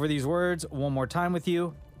going to go over these words one more time with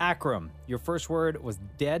you. Akram, your first word was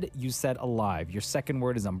dead. You said alive. Your second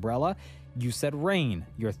word is umbrella. You said rain.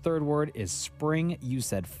 Your third word is spring. You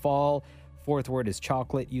said fall. Fourth word is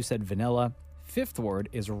chocolate. You said vanilla. Fifth word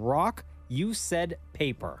is rock. You said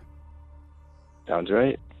paper. Sounds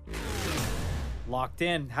right. Locked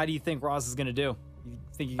in. How do you think Roz is going to do? You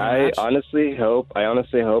think you can I match? honestly hope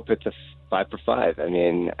it's a 5 for 5. I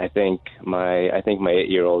mean, I think my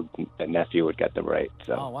 8-year-old nephew would get them right.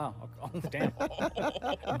 So. Oh, wow. Oh, damn.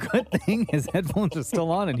 Good thing his headphones are still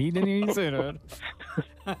on and he didn't hear you say that.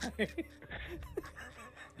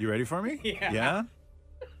 You ready for me? Yeah. Yeah?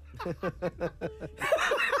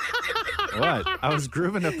 What? I was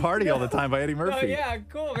grooving the party all the time by Eddie Murphy. Oh, yeah,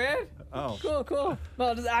 cool, man. Oh. Cool.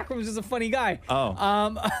 Well, Akram's just a funny guy.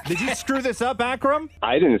 Oh. Did you screw this up, Akram?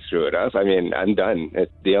 I didn't screw it up. I mean, I'm done.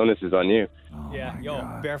 The onus is on you.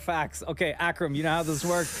 Yeah, bare facts. Okay, Akram, you know how this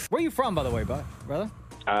works. Where are you from, by the way, brother?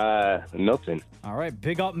 Milton. All right,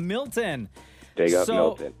 big up Milton. Big up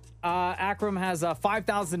Milton. Akram has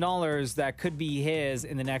 $5,000 that could be his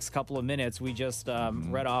in the next couple of minutes. We just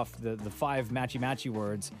read off the 5 matchy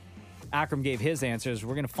words. Akram gave his answers.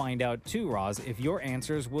 We're going to find out, too, Roz, if your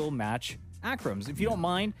answers will match Akram's. If you don't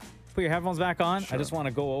mind, put your headphones back on. Sure. I just want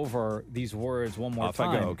to go over these words one more time.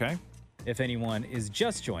 Off I go, okay? If anyone is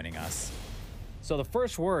just joining us. So the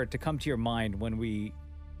first word to come to your mind when we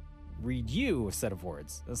read you a set of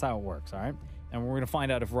words. That's how it works, all right? And we're going to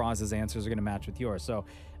find out if Roz's answers are going to match with yours. So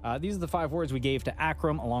these are the 5 words we gave to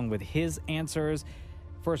Akram along with his answers.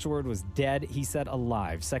 First word was dead. He said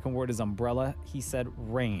alive. Second word is umbrella. He said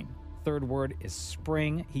rain. Third word is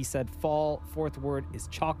spring. He said fall. Fourth word is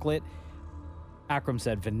chocolate. Akram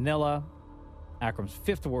said vanilla. Akram's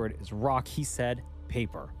 5th word is rock. He said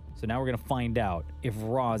paper. So now we're going to find out if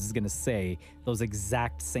Roz is going to say those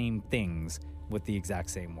exact same things with the exact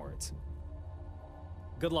same words.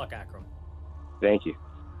 Good luck, Akram. Thank you.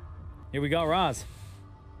 Here we go, Roz.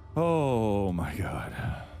 Oh, my God.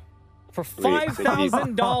 For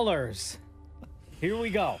 $5,000. Here we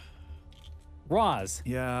go. Roz.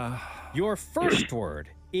 Yeah. Your first word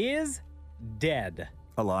is dead.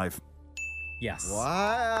 Alive. Yes.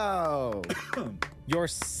 Wow. Your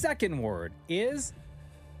second word is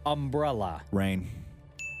umbrella. Rain.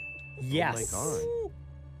 Yes. Oh, my God.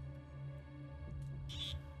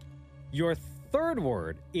 Your third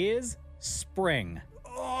word is spring.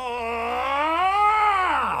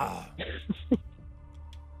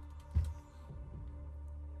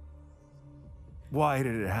 Why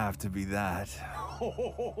did it have to be that?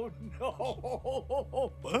 Oh,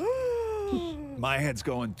 no. My head's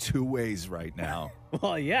going 2 ways right now.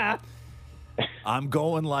 Well, yeah. I'm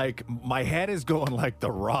going like, my head is going like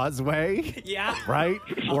the Roz way. Yeah. Right?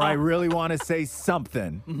 Or I really want to say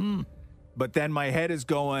something. Mm-hmm. But then my head is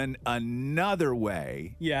going another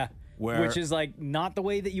way. Yeah. Which is like not the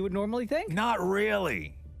way that you would normally think? Not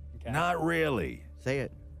really. Okay. Not really. Say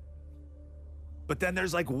it. But then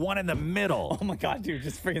there's like one in the middle. Oh my God, dude,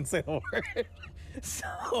 just freaking say the word.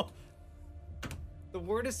 So, the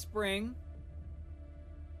word is spring.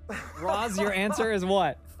 Roz, your answer is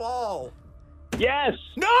what? Fall. Yes.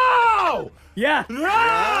 No! Yeah.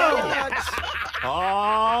 No!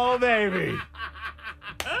 Oh, baby.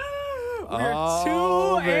 We're 2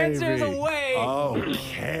 answers away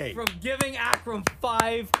Okay. from giving Akram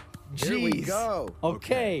 5 G's. Here we go.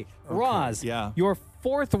 Okay. Roz, Yeah. your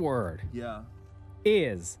fourth word Yeah.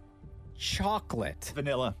 is chocolate.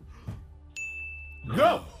 Vanilla.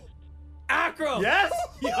 Go. Akram! Yes?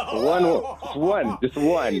 One. Just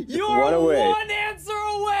one. You're one away. 1 answer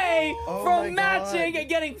away Oh from my God. matching and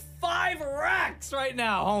getting 5 racks right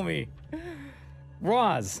now, homie.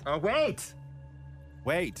 Roz. Oh, wait.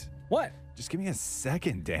 Wait. What? Just give me a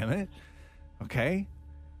second, damn it. Okay?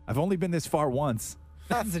 I've only been this far once.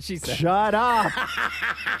 That's what she said. Shut up.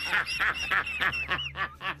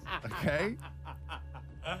 Okay?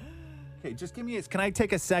 Okay, just give me a... Can I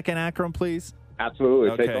take a second, Akram, please?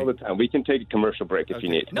 Absolutely. Okay. Take all the time. We can take a commercial break if you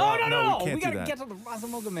need. No, we can't we do gotta that. get to the Roz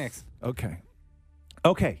and Mocha mix. Okay.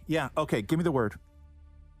 Okay, yeah, okay. Give me the word.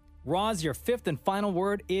 Roz, your 5th and final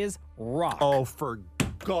word is rock. Oh, for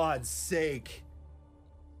God's sake.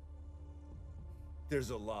 There's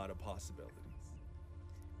a lot of possibilities.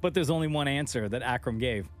 But there's only 1 answer that Akram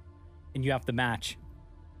gave, and you have to match.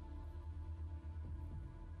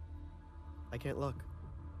 I can't look.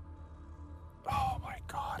 Oh, my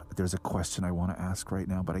God. There's a question I want to ask right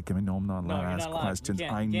now, but I know I'm not allowed to you're ask not allowed. questions. You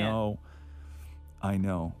can't. I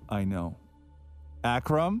know.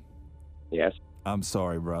 Akram? Yes. I'm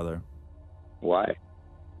sorry, brother. Why?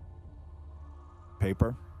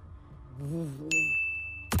 Paper?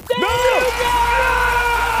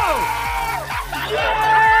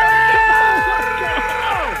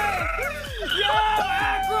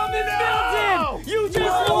 Akram and Milton! You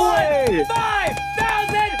just won way. $5,000!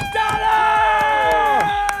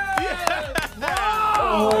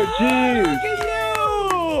 Oh, jeez. Look at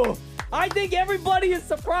you! I think everybody is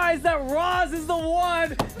surprised that Roz is the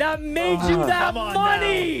one that made you that Come on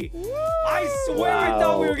money. I I swear I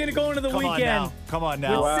thought we were going to go into the Come weekend. on now. Come on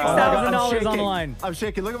now. With I'm $6,000 on the shaking. line. I'm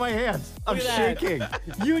shaking. Look at my hands. I'm Look at that.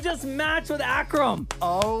 shaking. You just matched with Akram.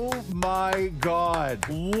 Oh my God.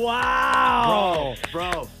 Wow.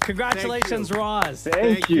 Bro. Congratulations, Roz.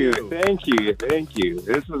 Thank you.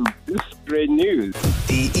 This is great news.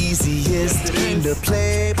 The easiest game to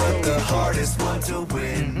play, but the hardest one to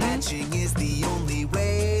win. Matching is the only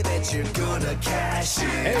way that you're gonna cash in.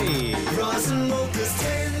 Hey. Roz and Mocha's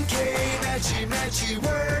 10K matchy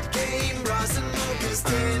word game. Roz and Mocha's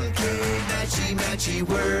 10K matchy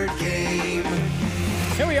word game.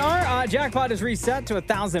 Here we are. Jackpot is reset to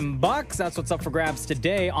 $1,000. That's what's up for grabs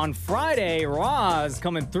today. On Friday, Roz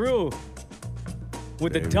coming through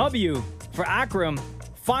with the W for Akram.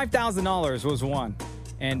 $5,000 was won.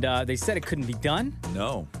 And they said it couldn't be done.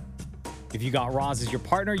 No. If you got Roz as your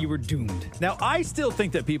partner, you were doomed. Now, I still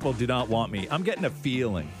think that people do not want me. I'm getting a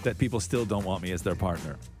feeling that people still don't want me as their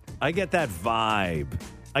partner. I get that vibe.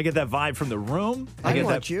 I get that vibe from the room. I get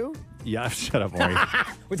want that. you. Yeah, shut up, Maury.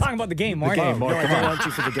 We're talking about the game, The Mark. game, Mark. No, Come I on. want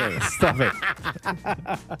you for the game. Stop it.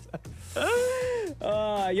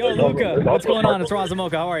 Yo, Luca, what's going on? It's Roz and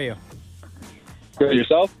Mocha. How are you? Good,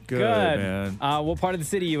 yourself? Good, man. What part of the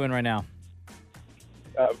city are you in right now?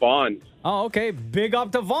 Vaughn. Oh, okay. Big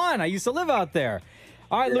up to Vaughn. I used to live out there.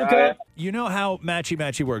 All right, Yeah. Luca. You know how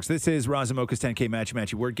Matchy works. This is Roz and Mocha's 10K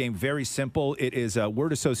Matchy word game. Very simple. It is a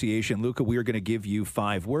word association. Luca, we are going to give you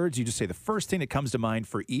 5 words. You just say the first thing that comes to mind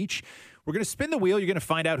for each. We're going to spin the wheel. You're going to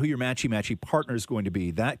find out who your Matchy partner is going to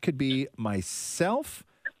be. That could be myself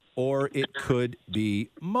or it could be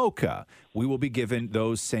Mocha. We will be given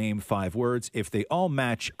those same 5 words. If they all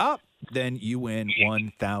match up, then you win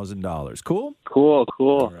 $1,000. Cool? Cool.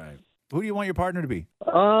 All right. Who do you want your partner to be?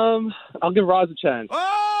 I'll give Roz a chance.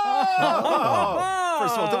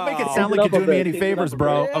 First of all, don't make it sound like you're doing me any favors,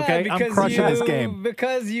 bro. Yeah, Okay, I'm because crushing this you- game.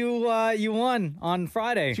 Because you won on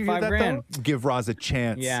Friday. Did you hear $5 that, grand. though? Give Roz a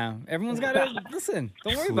chance. Yeah, everyone's got to listen.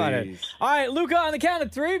 Don't worry about it. Please. All right, Luca, on the count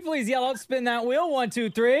of 3, please yell out, spin that wheel. 1, 2,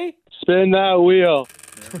 3. Spin that wheel.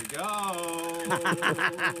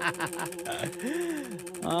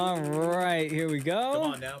 All right, here we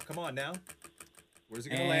go. Come on now. Where's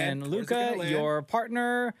it And Luca, your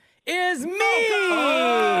partner is me. Okay.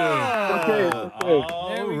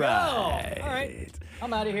 There we go. All right,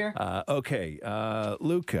 I'm out of here. Okay,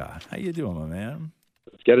 Luca, how you doing, my man?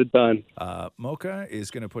 Let's get it done. Mocha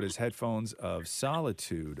is going to put his headphones of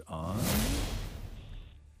solitude on.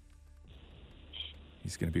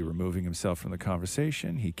 He's going to be removing himself from the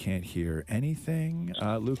conversation. He can't hear anything.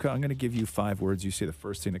 Luca, I'm going to give you 5 words. You say the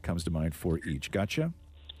first thing that comes to mind for each. Gotcha?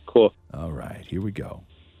 Cool. All right, here we go.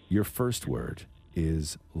 Your first word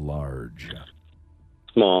is large.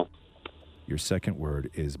 Small. Your second word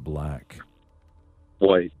is black.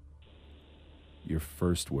 White. Your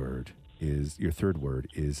third word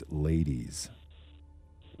is ladies.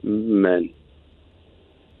 Men.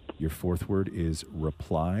 Your fourth word is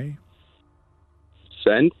reply.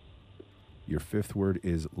 Send. Your fifth word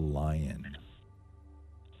is lion.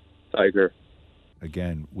 Tiger.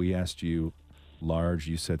 Again, we asked you large,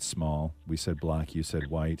 you said small. We said black, you said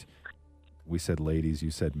white. We said ladies, you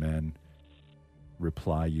said men.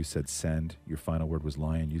 Reply, you said send. Your final word was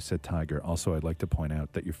lion, you said tiger. Also, I'd like to point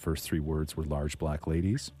out that your first 3 words were large black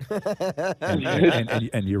ladies.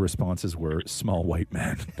 and your responses were small white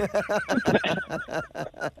men.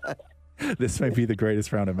 This might be the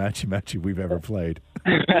greatest round of matchy we've ever played.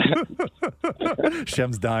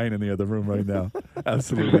 Shem's dying in the other room right now.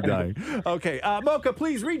 Absolutely dying. Okay, Mocha,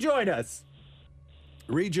 please rejoin us.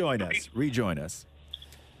 Rejoin us.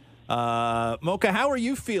 Mocha, how are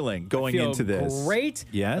you feeling going Feel into this? Great.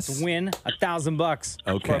 Yes. Let's win $1,000 for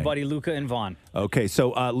Okay. our buddy Luca and Vaughn. Okay,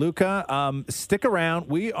 so Luca, stick around.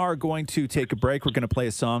 We are going to take a break. We're going to play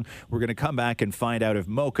a song. We're going to come back and find out if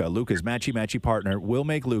Mocha, Luca's matchy partner, will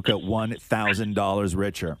make Luca $1,000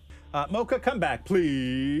 richer. Mocha, come back,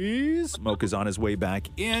 please. Mocha's on his way back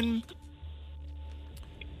in.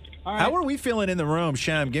 All right. How are we feeling in the room,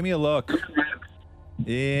 Shem? Give me a look.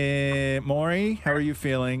 Maury, how are you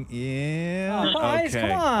feeling? Yeah. Oh, Pies, okay.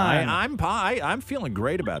 come on. I'm feeling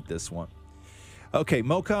great about this one. Okay,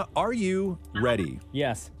 Mocha, are you ready?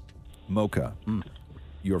 Yes. Mocha,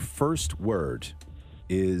 your first word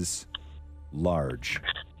is large.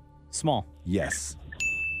 Small. Yes.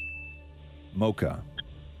 Mocha,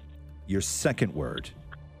 your second word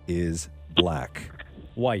is black.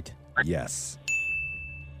 White. Yes.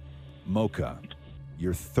 Mocha,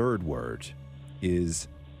 your third word is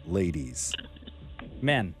ladies.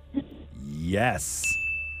 Men. Yes.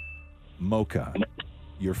 Mocha,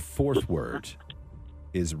 your fourth word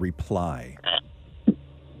is reply.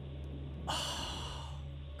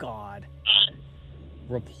 God.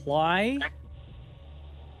 reply.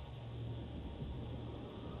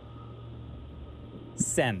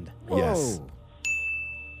 Send. Yes.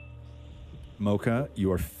 Mocha,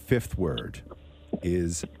 your fifth word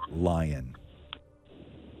is lion.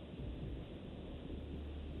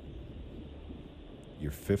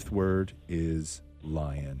 Your fifth word is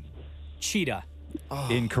lion. Cheetah.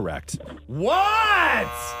 Incorrect. What?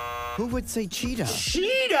 Who would say cheetah?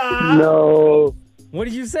 Cheetah? No. What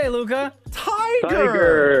did you say, Luca?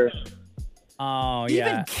 Tiger. Oh, Even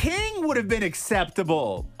yeah. king would have been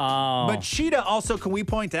acceptable. Oh. But cheetah also, can we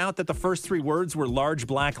point out that the first three words were large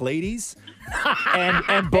black ladies?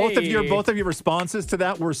 and both of your responses to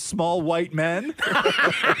that were small white men.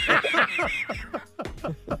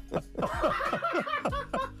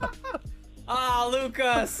 Ah,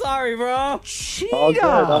 Luca, sorry, bro. Cheetah.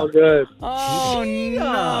 All good. Oh,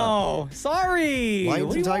 no. Sorry. Lions What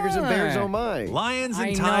and do you tigers and bears, oh want? my. Lions and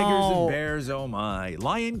I tigers know. and bears, oh my.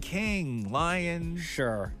 Lion King, lion.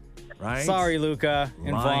 Sure. Right? Sorry, Luca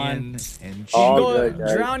and Lion Vaughn. and You All can go good,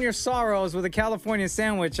 guys. drown your sorrows with a California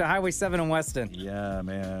sandwich at Highway 7 in Weston. Yeah,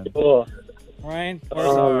 man. Cool. Right?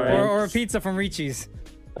 Sorry. Or a pizza from Ricci's.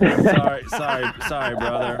 sorry,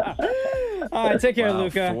 brother. All right, take care, Wow,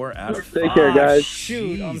 Luca. 4 out of 5. Take care, guys.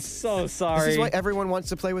 Shoot, I'm so This sorry. is why everyone wants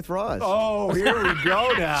to play with Roz. Oh, here we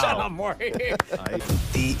go now. Shut up, Maury.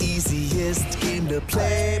 The easiest game to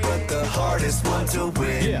play, but the hardest one to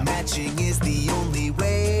win. Matching is the only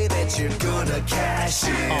way that you're gonna cash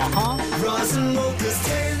in. Roz and Mocha's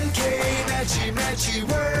 10K matchy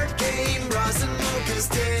word game. Roz and Mocha's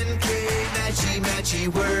 10K matchy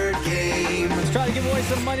word game. Let's try to give away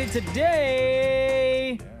some money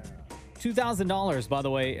today. $2,000, by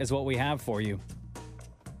the way, is what we have for you.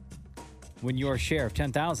 Win your share of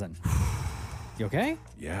 $10,000. You okay?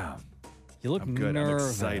 Yeah. You look I'm good.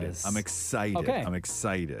 nervous. I'm excited. Okay. I'm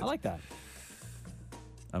excited. I like that.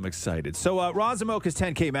 I'm excited. So, Roz and Mocha's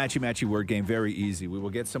 10K matchy word game, very easy. We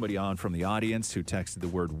will get somebody on from the audience who texted the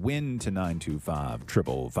word win to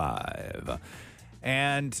 925-555.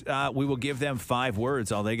 And we will give them 5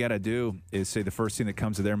 words. All they got to do is say the first thing that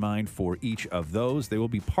comes to their mind for each of those. They will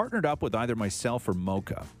be partnered up with either myself or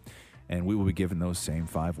Mocha. And we will be given those same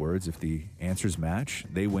 5 words. If the answers match,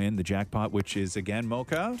 they win the jackpot, which is, again,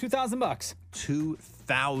 Mocha? $2,000.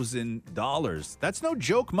 $2,000. That's no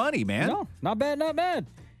joke money, man. No, not bad, not bad.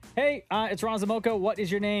 Hey, it's Roz and Mocha. What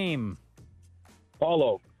is your name?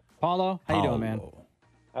 Paulo. Paulo? How you doing, man?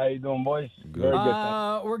 How you doing, boys? Good. Very good.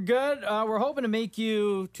 Thanks. We're good. We're hoping to make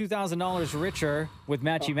you $2,000 richer with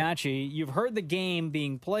Matchy Matchy. You've heard the game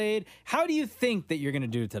being played. How do you think that you're going to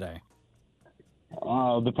do today?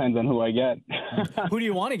 Depends on who I get. Who do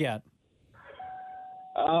you want to get?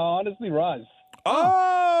 Honestly, Roz.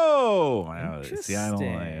 Oh! See, I don't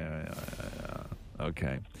Interesting.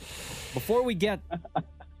 Okay. Before we get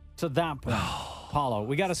to that point, Paulo,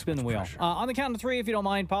 we got to spin the wheel. On the count of 3, if you don't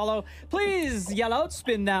mind, Paulo, please yell out,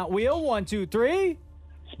 spin that wheel. 1, 2, 3.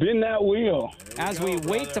 Spin that wheel. As we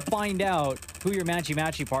wait to find out who your Matchy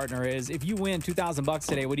Matchy partner is, if you win $2,000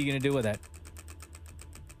 today, what are you going to do with it?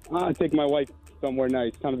 I'll take my wife somewhere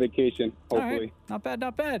nice, on a vacation, hopefully. All right. Not bad,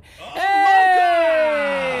 not bad. Hey!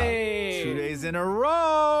 2 days in a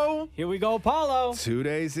row. Here we go, Paulo. 2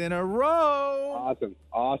 days in a row.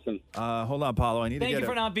 Awesome. Hold on, Paulo. I need Thank to you get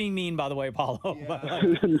for not being mean, by the way, Paulo. No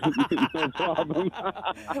problem. Paulo.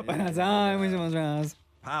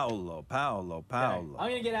 I'm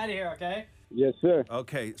going to get out of here, okay? Yes, sir.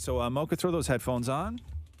 Okay, so Mocha, throw those headphones on.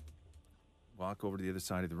 Walk over to the other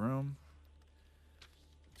side of the room.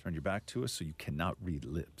 Turn your back to us so you cannot read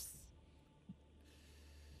lips.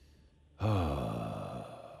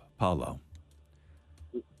 Paulo.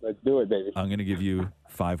 Let's do it, baby. I'm going to give you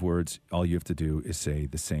 5 words. All you have to do is say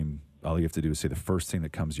the same. All you have to do is say the first thing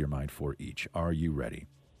that comes to your mind for each. Are you ready?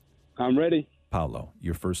 I'm ready. Paulo,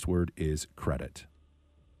 your first word is credit.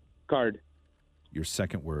 Card. Your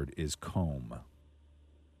second word is comb.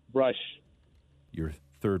 Brush. Your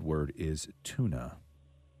third word is tuna.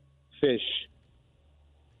 Fish.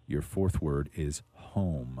 Your fourth word is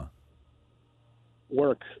home.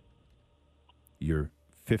 Work. Your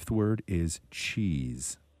fifth word is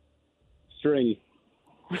cheese. String.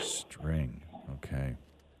 String. Okay.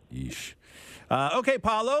 Yeesh. Okay,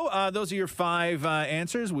 Paulo, those are your 5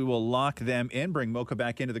 answers. We will lock them in. Bring Mocha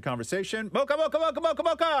back into the conversation. Mocha.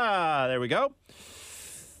 There we go.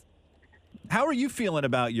 How are you feeling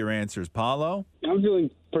about your answers, Paulo? I'm feeling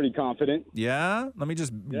pretty confident. Yeah? Let me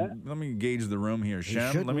gauge the room here.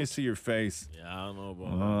 Shem, let me see your face. Yeah, I don't know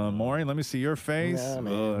about Maury? sorry. Let me see your face. Yeah,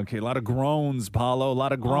 man. Okay, a lot of groans, Paulo. A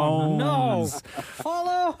lot of Oh, no. groans.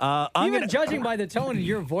 Paulo, I'm even gonna- judging by the tone in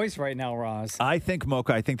your voice right now, Roz. I think,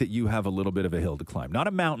 Mocha, I think that you have a little bit of a hill to climb. Not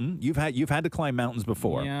a mountain. You've had to climb mountains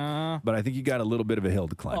before. Yeah. But I think you got a little bit of a hill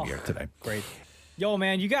to climb here today. Great. Yo,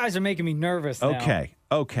 man, you guys are making me nervous now. Okay.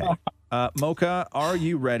 Mocha, are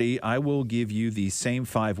you ready? I will give you the same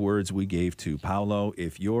 5 words we gave to Paulo.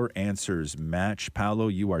 If your answers match, Paulo,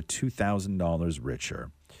 you are $2,000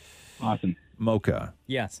 richer. Awesome. Mocha.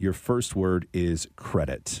 Yes. Your first word is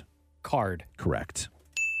credit. Card. Correct.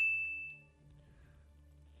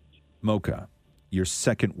 Mocha. Your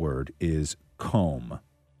second word is comb.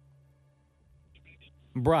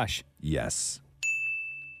 Brush. Yes.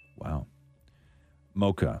 Wow.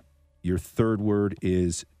 Mocha. Your third word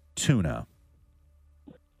is tuna.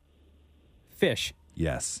 Fish.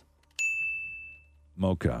 Yes.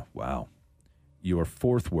 Mocha. Wow. Your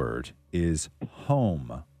fourth word is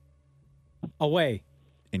home. Away.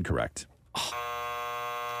 Incorrect.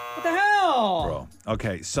 What the hell? Bro.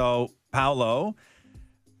 Okay, so Paulo,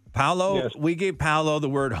 Yes. we gave Paulo the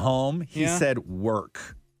word home. He Yeah. said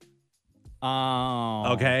work.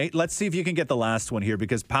 Oh. Okay, let's see if you can get the last one here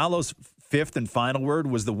because Paulo's fifth and final word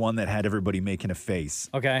was the one that had everybody making a face.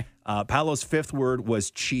 Okay. Paulo's fifth word was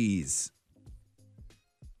cheese.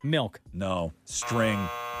 Milk. No, string.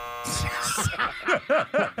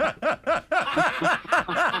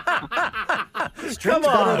 String's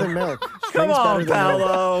better than milk. Come String's on, better than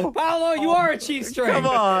milk. Paulo. Paulo, you are a cheese string. Come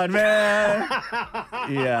on, man.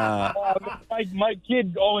 Yeah. My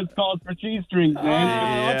kid always calls for cheese strings,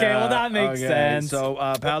 man. Okay, well, that makes sense. So,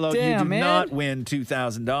 Paulo, you Damn, do man. not win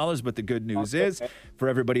 $2,000, but the good news is for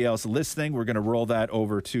everybody else listening, we're going to roll that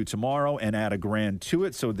over to tomorrow and add a grand to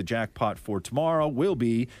it. So the jackpot for tomorrow will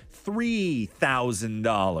be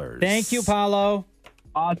 $3,000. Thank you, Paulo.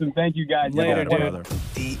 Awesome. Thank you, guys. Later, dude. brother.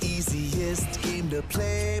 The easiest game to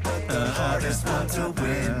play, but the hardest one to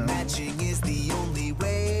win. Matching is the only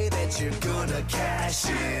way that you're gonna cash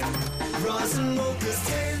in. Roz and Mocha's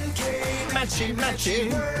 10K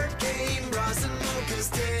matchy word game. Roz and Mocha's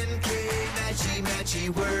 10K matchy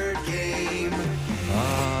word game.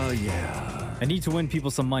 Oh, yeah. I need to win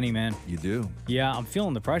people some money, man. You do. Yeah, I'm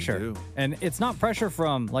feeling the pressure. You do. And it's not pressure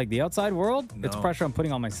from like the outside world. It's No. pressure I'm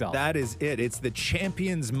putting on myself. That is it. It's the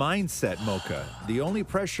champion's mindset, Mocha. The only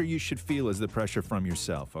pressure you should feel is the pressure from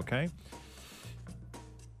yourself, okay?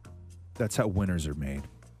 That's how winners are made.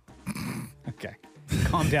 Okay.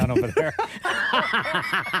 Calm down over there.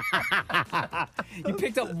 You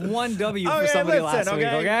picked up one W for somebody last week,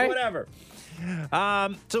 okay? Whatever.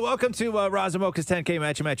 So welcome to Roz and Mocha's 10K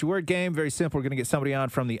Matchy Word Game. Very simple. We're going to get somebody on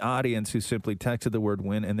from the audience who simply texted the word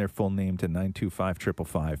win and their full name to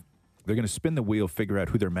 925-555. They're going to spin the wheel, figure out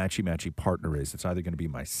who their matchy partner is. It's either going to be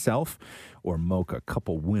myself or Mocha, a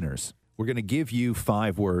couple winners. We're going to give you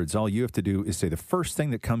 5 words. All you have to do is say the first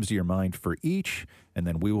thing that comes to your mind for each, and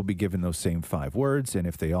then we will be given those same 5 words. And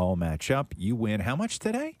if they all match up, you win how much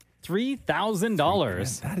today?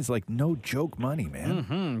 $3,000. That is like no joke money, man.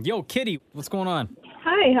 Mm-hmm. Yo, Kitty, what's going on?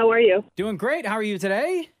 Hi, how are you? Doing great. How are you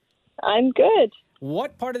today? I'm good.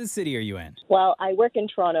 What part of the city are you in? Well, I work in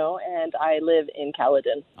Toronto and I live in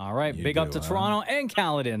Caledon. All right, big up to Toronto and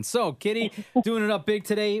Caledon. So, Kitty, doing it up big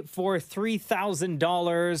today for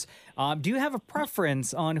 $3,000. Do you have a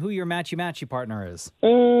preference on who your matchy partner is?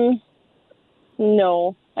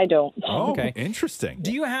 No, I don't. Oh, okay. Interesting.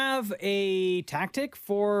 Do you have a tactic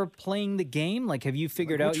for playing the game? Like, have you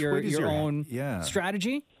figured out Which way does your your- own yeah.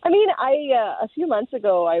 strategy? I mean, a few months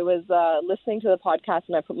ago, I was listening to the podcast,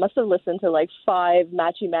 and I must have listened to like 5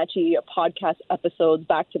 matchy podcast episodes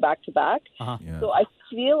back to back to back. Uh-huh. Yeah. So I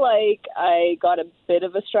feel like I got a bit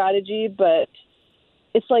of a strategy, but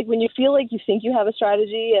it's like when you feel like you think you have a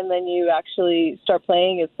strategy and then you actually start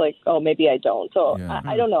playing, it's like, oh, maybe I don't. So Yeah.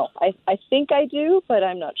 I don't know. I think I do, but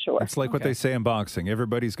I'm not sure. It's like what they say in boxing.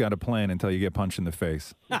 Everybody's got a plan until you get punched in the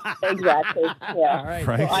face. Exactly. Yeah. All right.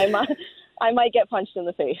 Right? So I might get punched in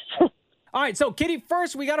the face. All right, so Kitty,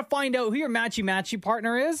 first we got to find out who your matchy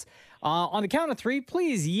partner is. On the count of 3,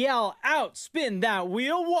 please yell out, spin that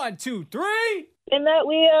wheel. 1, 2, 3. Spin that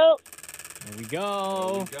wheel. There we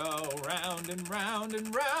go. Go round and round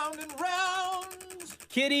and round and round.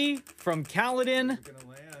 Kitty from Caledon,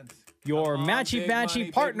 your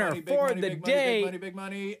matchy partner for the day Big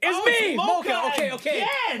money. is me, Mocha. Okay.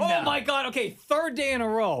 again! Oh my God. Okay, 3rd day in a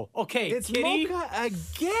row. Okay, It's Kitty, Mocha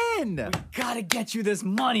again. gotta get you this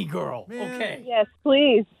money, girl. Man. Okay. Yes,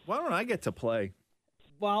 please. Why don't I get to play?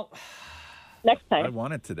 Well, Next I time.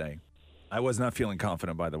 won it today. I was not feeling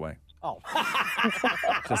confident, by the way. oh,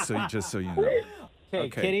 Just so you know. Okay,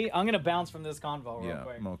 Kitty, I'm going to bounce from this convo real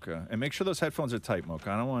quick. Mocha. And make sure those headphones are tight,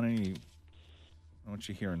 Mocha. I don't want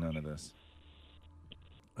you hearing none of this.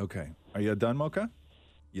 Okay. Are you done, Mocha?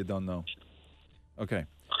 You don't know. Okay.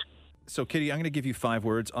 So, Kitty, I'm going to give you 5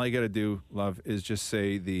 words. All you got to do, love, is just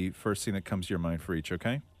say the first thing that comes to your mind for each,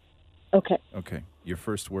 okay? Okay. Okay. Your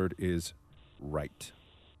first word is right.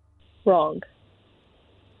 Wrong.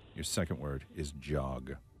 Your second word is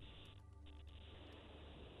jog.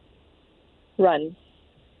 Run.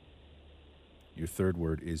 Your third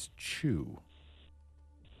word is chew.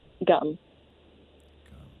 Gum.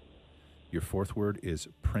 Your fourth word is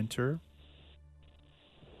printer.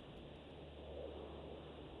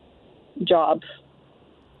 Job.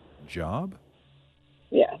 Job?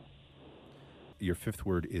 Yeah. Your fifth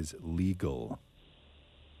word is legal.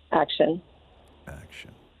 Action.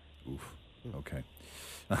 Action. Oof. Okay.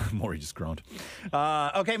 Maury just groaned.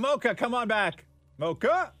 Okay, Mocha, come on back.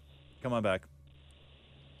 Mocha, come on back.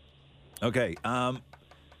 Okay.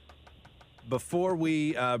 Before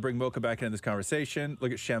we bring Mocha back into this conversation,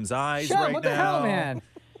 look at Shem's eyes Shem, right what now. the hell, man?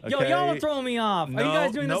 Yo, y'all are throwing me off. Are you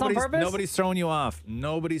guys doing this on purpose? Nobody's throwing you off.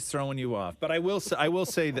 Nobody's throwing you off. But I will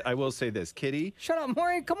say this, Kitty. Shut up,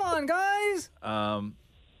 Maury. Come on, guys.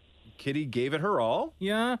 Kitty gave it her all.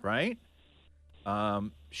 Yeah. Right?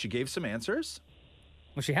 She gave some answers.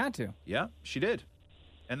 Well, she had to. Yeah, she did.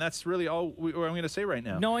 And that's really all I'm going to say right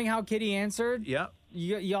now. Knowing how Kitty answered, yeah.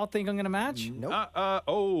 Y'all think I'm going to match? Nope.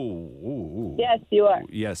 Ooh. Yes, you are.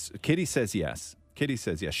 Yes. Kitty says yes. Kitty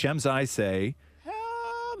says yes. Shem's eyes say, hell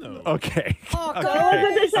no. Okay. Oh, Don't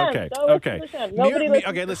listen to Shem. Okay. Don't Okay. listen to Shem. Nobody listens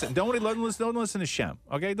Okay, to listen. Don't listen to Shem.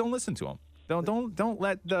 Okay? Don't listen to him. Don't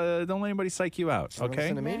let anybody psych you out. Don't Okay?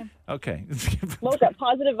 listen to me. Okay. Mocha,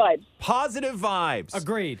 positive vibes. Positive vibes.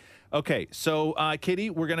 Agreed. Okay, so Kitty,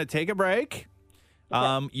 we're going to take a break.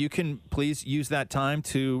 You can please use that time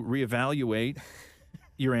to reevaluate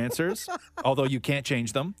your answers, although you can't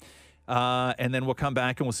change them. And then we'll come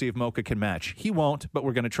back and we'll see if Mocha can match. He won't, but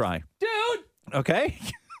we're going to try. Dude! Okay?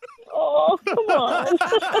 Oh, come on.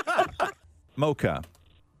 Mocha,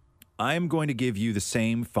 I'm going to give you the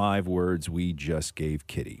same 5 words we just gave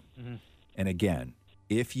Kitty. Mm-hmm. And again,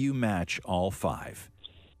 if you match all 5,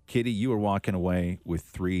 Kitty, you are walking away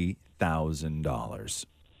with $3,000.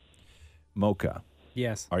 Mocha.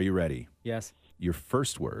 Yes. Are you ready? Yes. Your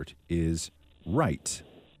first word is right.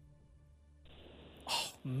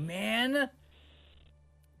 Oh, man.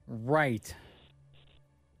 Right.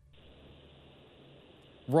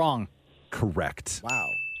 Wrong. Correct. Wow.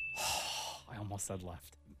 I almost said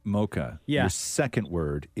left. Mocha. Yeah. Your second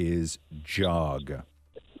word is jog.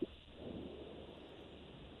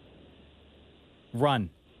 Run.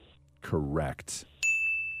 Correct.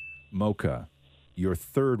 Mocha. Your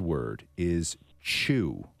third word is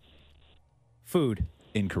chew. Food.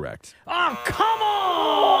 Incorrect. Oh, come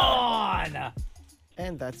on!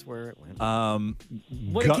 And that's where it went.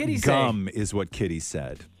 What did Kitty say? Gum is what Kitty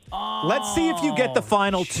said. Let's see if you get the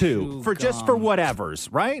final 2 for just for whatevers,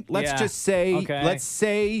 right? Let's just say, let's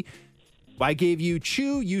say I gave you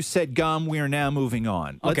chew, you said gum, we are now moving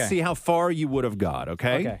on. Let's see how far you would have got,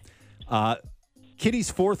 okay?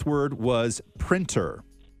 Kitty's fourth word was printer.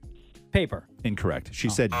 Paper. Incorrect. She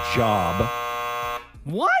said job.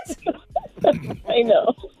 What? I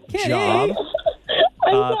know. Kitty. Job.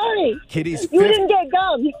 I'm sorry. Kitty's You didn't get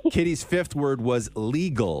gum. Kitty's fifth word was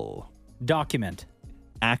legal. Document.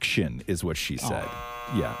 Action is what she said.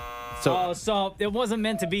 Yeah. So, so it wasn't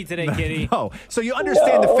meant to be today, Kitty. No. So you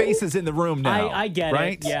understand the faces in the room now. I get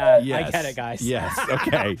right? it. Yeah, Yes. I get it, guys. Yes.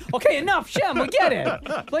 Okay. Okay, enough, Shem. We get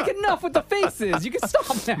it. Like, enough with the faces. You can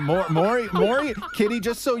stop now. Maury, Kitty,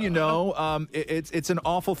 just so you know, it's an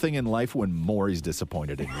awful thing in life when Maury's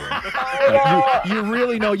disappointed in you. Like, you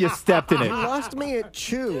really know you stepped in it. You lost me at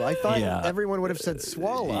chew. I thought everyone would have said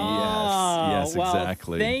swallow. Yes, well,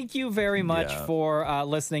 exactly. Thank you very much for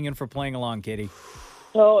listening and for playing along, Kitty.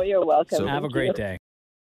 Oh, you're welcome. So have a great day.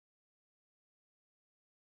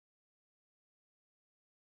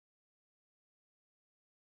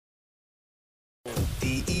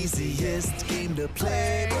 The easiest game to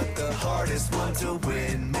play, but the hardest one to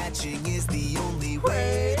win. Matching is the only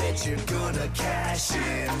way that you're gonna cash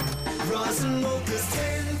in. Roz and Mocha's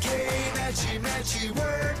 10K matchy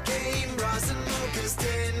word game. Roz and Mocha's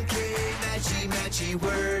 10K matchy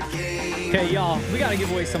word game. Okay, y'all, we got to give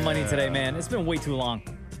away some money today, man. It's been way too long.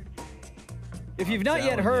 If you've not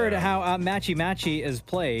yet heard how Matchy Matchy is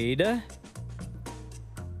played,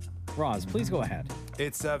 Roz, please go ahead.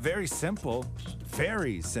 It's very simple.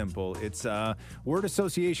 Very simple. It's word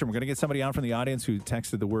association. We're going to get somebody out from the audience who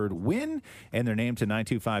texted the word win and their name to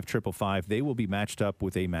 925-555. They will be matched up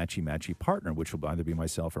with a matchy partner, which will either be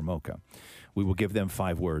myself or Mocha. We will give them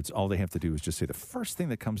 5 words. All they have to do is just say the first thing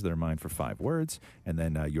that comes to their mind for 5 words, and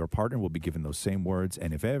then your partner will be given those same words.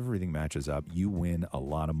 And if everything matches up, you win a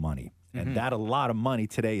lot of money. And that a lot of money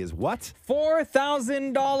today is what?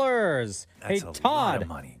 $4,000. Hey, That's a Todd, lot of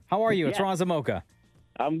money. how are you? It's Yeah. Roz and Mocha.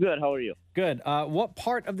 I'm good. How are you? Good. What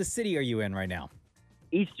part of the city are you in right now?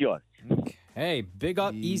 East York. Hey, big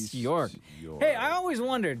up East York. Hey, I always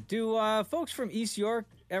wondered, do folks from East York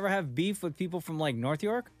ever have beef with people from like North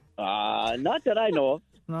York? Not that I know of.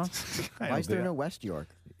 No. Why is there no West York?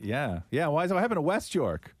 Yeah. Why is what happened to West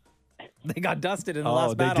York? They got dusted in the Oh,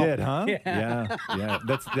 last they battle. did, huh? Yeah. Yeah.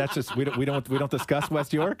 That's just we don't discuss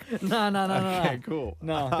West York. No. Okay, cool.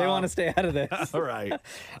 No, they want to stay out of this. All right.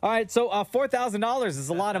 All right. So $4,000 is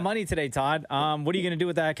a lot of money today, Todd. What are you going to do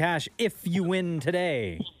with that cash if you win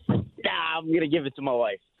today? I'm going to give it to my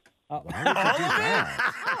wife. I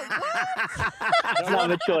don't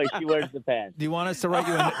have a choice. She wears the pants. Do you want us to write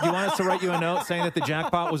you? Do you want us to write you a note saying that the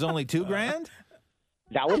jackpot was only $2,000?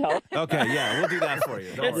 That would help. Okay, yeah, we'll do that for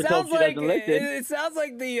you. Don't It worry. sounds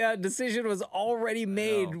like the decision was already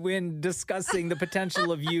made when discussing the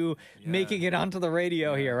potential of you making it onto the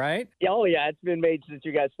radio here, right? Oh, yeah. It's been made since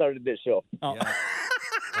you guys started this show. Oh. Yeah.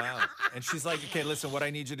 Wow. And she's like, okay, listen, what I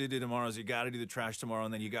need you to do tomorrow is you got to do the trash tomorrow,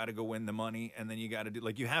 and then you got to go win the money, and then you got to do,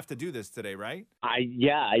 like, you have to do this today, right?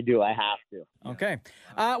 Yeah, I do. I have to. Okay.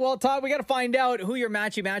 Well, Todd, we got to find out who your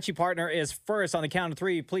matchy partner is first. On the count of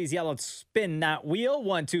 3, please yell out, spin that wheel.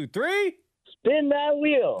 1, 2, 3. Spin that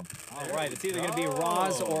wheel. All right. It's either going to be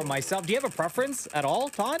Roz or myself. Do you have a preference at all,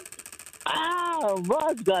 Todd?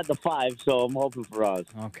 Roz got the 5, so I'm hoping for Roz.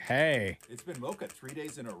 Okay. It's been Mocha 3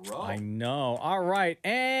 days in a row. I know. All right.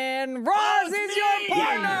 And Roz is your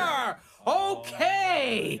partner.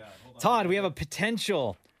 Okay. Todd, we have a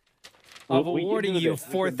potential of We can awarding do you this.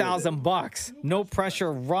 We can do $4,000. No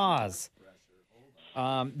pressure, Roz.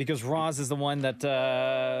 Because Roz is the one that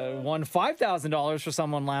won $5,000 for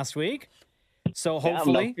someone last week. So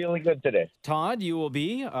hopefully, I'm feeling good today. Todd, you will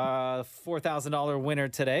be a $4,000 winner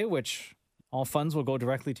today, which all funds will go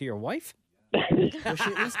directly to your wife. Will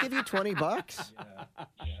she at least give you $20?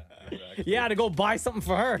 Yeah, to go buy something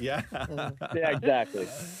for her. Yeah. Yeah, exactly.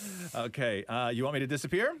 Okay. You want me to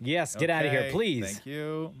disappear? Yes, get out of here, Okay, please. Thank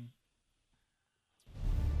you.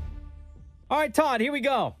 All right, Todd, here we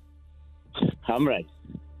go. I'm ready.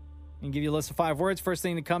 And give you a list of 5 words. First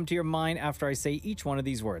thing to come to your mind after I say each one of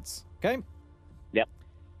these words. Okay? Yep.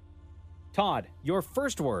 Todd, your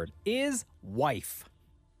first word is wife.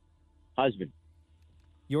 Husband.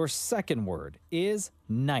 Your second word is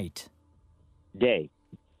night. Day.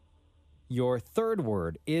 Your third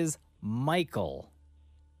word is Michael.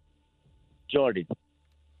 Jordan.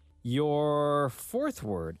 Your fourth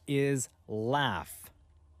word is laugh.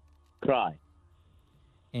 Cry.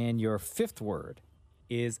 And your fifth word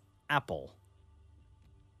is apple.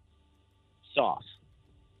 Sauce.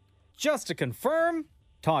 Just to confirm,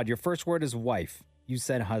 Todd, your first word is wife. You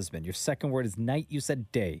said husband. Your second word is night. You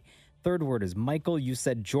said day. Third word is Michael. You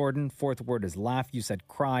said Jordan. Fourth word is laugh. You said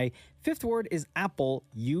cry. Fifth word is apple.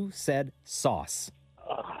 You said sauce.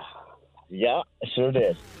 Yeah, sure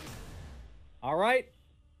did. All right.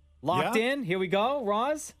 Locked Yeah. in. Here we go.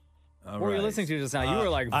 Roz? All What were you right. listening to just now? You were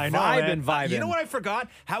like I know, man. vibing. You know what I forgot?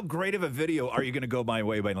 How great of a video Are You Gonna Go My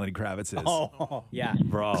Way by Lenny Kravitz is. Oh, yeah.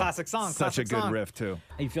 Bro. Classic song. Such classic a good song. riff, too.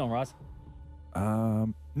 How you feeling, Roz?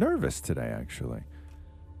 Nervous today, actually.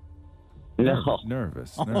 No.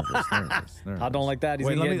 Nervous. I don't like that. He's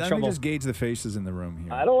Wait, going to get let me in trouble. just gauge the faces in the room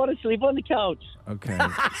here. I don't want to sleep on the couch. Okay.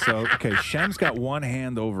 Okay, Shem's got one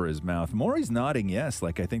hand over his mouth. Maury's nodding yes,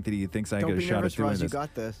 like I think that he thinks I Don't get a be shot nervous, at doing Roz. You this.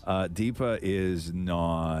 got this. Deepa is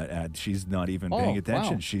not. She's not even paying Oh,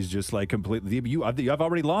 attention. wow. She's just like completely. I've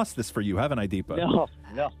already lost this for you, haven't I, Deepa?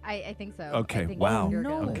 No. I think so. Okay. I think Wow. you're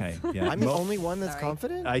good. Okay. Yeah. I'm the only one that's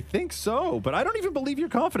confident? I think so, but I don't even believe your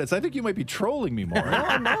confidence. I think you might be trolling me more.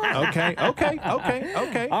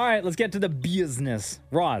 Okay. All right, let's get to the business.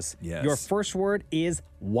 Roz, Yes. your first word is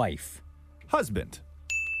wife. Husband.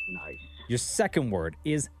 Nice. Your second word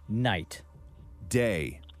is night.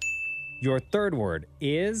 Day. Your third word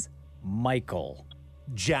is Michael.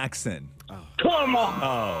 Jackson. Come on.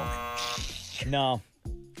 Oh. No.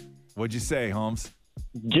 What'd you say, Holmes?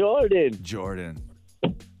 Jordan.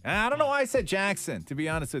 I don't know why I said Jackson, to be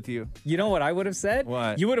honest with you. You know what I would have said?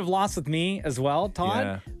 What? You would have lost with me as well, Todd.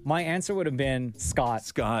 Yeah. My answer would have been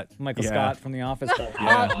Scott. Michael Yeah. Scott from The Office.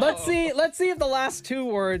 Yeah. Let's see if the last 2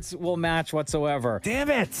 words will match whatsoever. Damn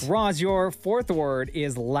it. Roz, your fourth word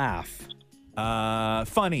is laugh.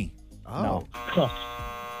 Funny. Oh. No.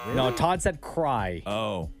 No, Todd said cry.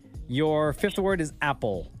 Oh. Your fifth word is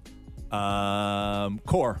apple.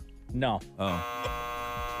 Core. No.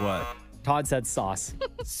 Oh. What? Todd said sauce.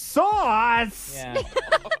 Sauce? Yeah.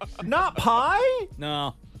 Not pie?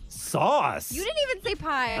 No. Sauce. You didn't even say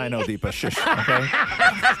pie. I know, Deepa. Shush. Okay.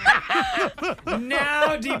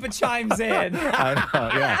 Now Deepa chimes in. I know,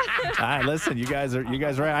 yeah. Listen, you guys are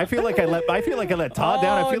right. I feel like I let Todd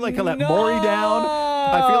down. I feel like I let Maury down.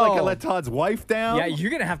 I feel like I let Todd's wife down. Yeah,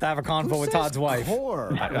 you're gonna have to have a convo with Todd's wife. Core.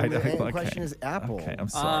 The question is apple. Okay, I'm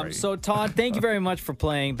sorry. So Todd, thank you very much for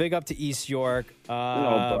playing. Big up to East York.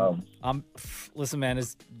 No problem. Listen, man,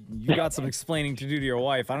 you got some explaining to do to your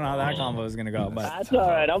wife. I don't know how that convo is gonna go, but That's all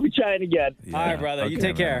right. I'll be trying again. all right, brother. You okay,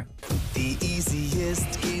 take care. The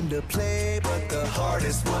easiest game to play, but the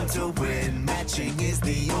hardest one to win. Matching is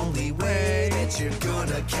the only way that you're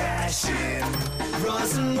gonna cash in.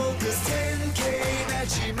 Roz and Mocha's 10K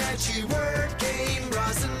matchy word game.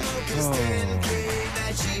 Roz and Mocha's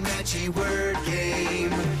 10K matchy word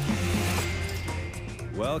game.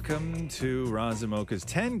 Welcome to Roz and Mocha's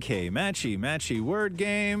 10K matchy word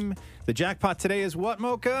game. The jackpot today is what,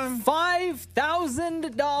 Mocha?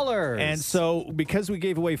 $5,000. And so, because we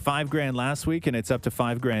gave away $5,000 last week, and it's up to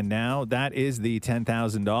 $5,000 now, that is the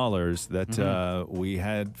 $10,000 that we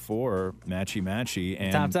had for matchy.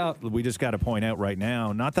 And Tapped out. we just got to point out right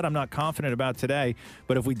now, not that I'm not confident about today,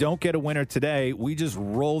 but if we don't get a winner today, we just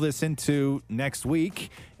roll this into next week,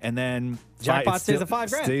 and then Jackpot stays at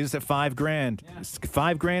 $5,000. Stays at $5,000. Yeah. It's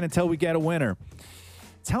 $5,000 until we get a winner.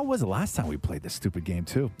 It's how it was the last time we played this stupid game,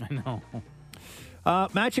 too. I know.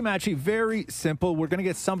 Matchy, very simple. We're going to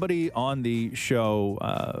get somebody on the show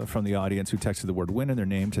from the audience who texted the word win in their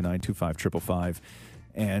name to 925-555,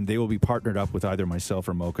 and they will be partnered up with either myself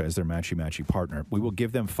or Mocha as their matchy partner. We will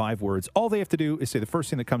give them 5 words. All they have to do is say the first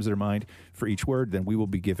thing that comes to their mind for each word. Then we will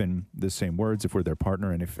be given the same words if we're their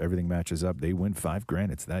partner, and if everything matches up, they win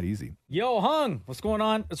 $5,000. It's that easy. Yo, Hung, what's going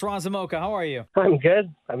on? It's Roz and Mocha. How are you? I'm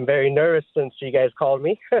good. I'm very nervous since you guys called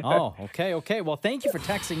me. Oh, okay. Well, thank you for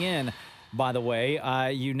texting in, by the way.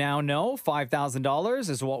 You now know $5,000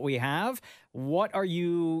 is what we have. What are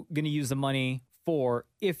you going to use the money for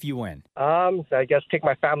if you win? I guess take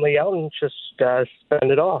my family out and just spend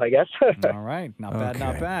it all, I guess. All right. Not bad,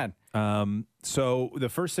 not bad. So the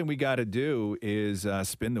first thing we got to do is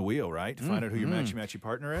spin the wheel, right? To find out who your matchy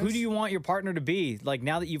partner is. Who do you want your partner to be? Like,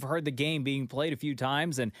 now that you've heard the game being played a few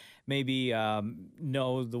times and maybe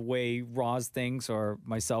know the way Roz thinks, or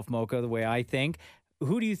myself, Mocha, the way I think,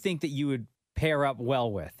 who do you think that you would pair up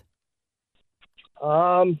well with?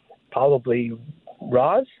 Probably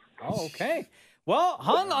Roz. Oh, okay. Well,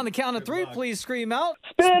 Hung, on the count of 3, please scream out.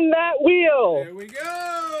 Spin that wheel. Here we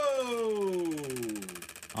go.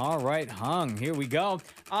 All right, Hung, here we go.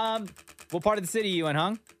 What part of the city are you in,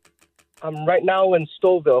 Hung? I'm right now in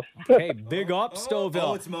Stouffville. Okay, big up, Stouffville.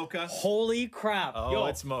 Oh, it's Mocha. Holy crap. Oh, Yo,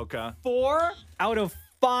 it's Mocha. 4 out of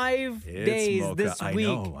 5 days Mocha. this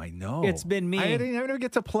week. I know. It's been me. I didn't even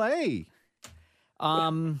get to play.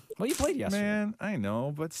 Well, you played yesterday. Man, I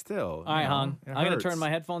know, but still. All right, Hung. it I'm going to hurts. turn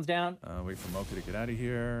my headphones down. Wait for Mocha to get out of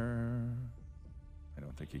here. I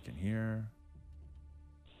don't think he can hear.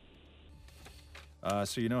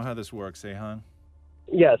 So you know how this works, eh, Hung?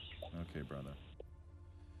 Yes. Okay, brother.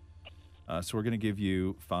 So we're going to give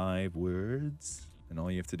you 5 words, and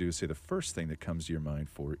all you have to do is say the first thing that comes to your mind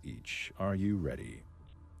for each. Are you ready?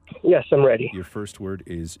 Yes, I'm ready. Your first word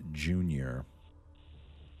is junior.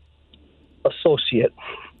 Associate.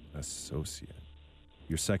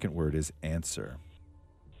 Your second word is answer.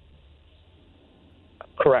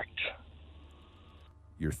 Correct.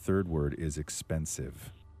 Your third word is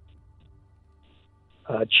expensive.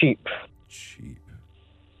 Cheap.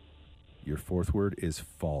 Your fourth word is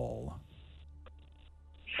fall.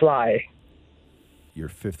 Fly. Your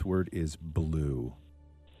fifth word is blue.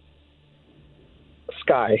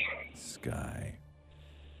 Sky.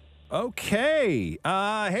 Okay.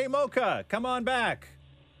 Hey, Mocha, come on back.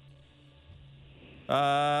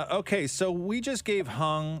 Okay, so we just gave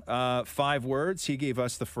Hung 5 words. He gave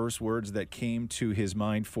us the first words that came to his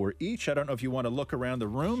mind for each. I don't know if you want to look around the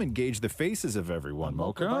room and gauge the faces of everyone,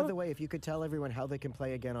 Mocha. By the way, if you could tell everyone how they can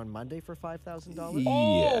play again on Monday for $5,000.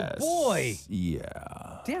 Yes. Oh, boy.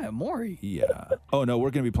 Yeah. Damn it, Maury. Yeah. Oh, no,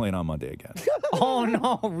 we're going to be playing on Monday again. Oh,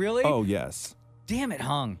 no, really? Oh, yes. Damn it,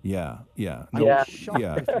 Hung. Yeah. Yeah.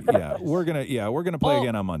 We're gonna play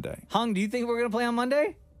again on Monday. Hung, do you think we're going to play on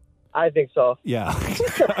Monday? I think so. Yeah.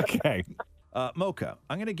 Okay. Mocha,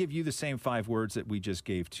 I'm going to give you the same 5 words that we just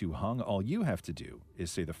gave to Hung. All you have to do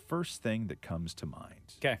is say the first thing that comes to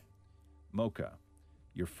mind. Okay. Mocha,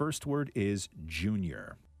 your first word is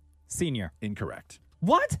junior. Senior. Incorrect.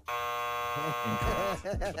 What?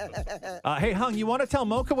 Hey, Hung, you want to tell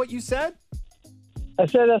Mocha what you said? I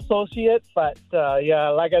said associate, but yeah,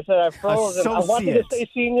 like I said, I froze. I wanted to say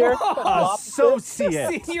senior.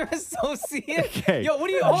 Associate. Senior associate? Okay. Yo, what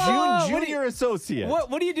do you... Junior associate.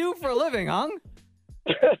 What do you do for a living, Hung?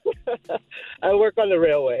 I work on the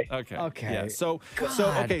railway. Okay. Okay. Yeah. So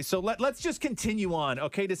let's just continue on,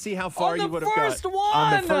 okay, to see how On far the you would have first got one!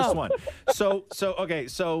 on the first one. So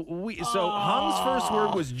Hung's first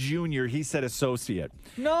word was junior. He said associate.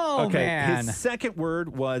 No, Okay. man. His second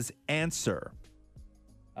word was answer.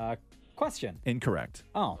 Question. Incorrect.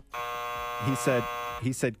 Oh.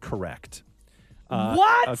 He said correct.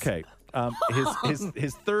 What? Okay.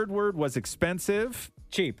 His third word was expensive.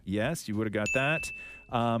 Cheap. Yes, you would have got that.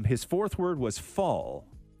 His fourth word was fall.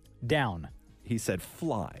 Down. He said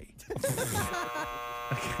fly.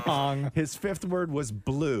 Hung. His fifth word was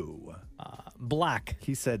blue. Black.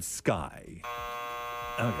 He said sky.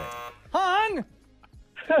 Okay. Hung!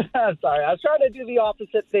 Sorry, I was trying to do the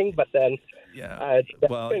opposite thing, but then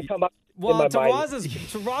didn't come up in Well, my to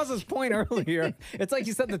mind. Roz's point earlier, it's like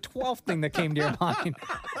you said the 12th thing that came to your mind.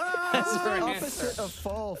 That's for an answer. Opposite of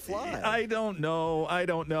fall, fly. I don't know.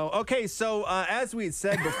 Okay, so as we had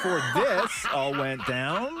said before this all went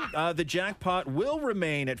down, the jackpot will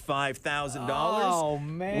remain at $5,000. Oh,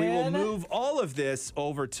 man. We will move all of this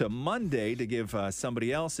over to Monday to give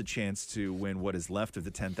somebody else a chance to win what is left of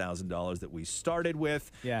the $10,000 that we started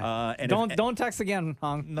with. Yeah. And Don't text again,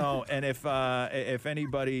 Hung. No, and if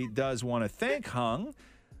anybody does want to thank Hung,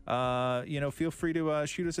 feel free to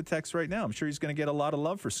shoot us a text right now. I'm sure he's going to get a lot of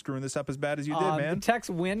love for screwing this up as bad as you did, man. Text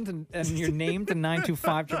WIN and your name to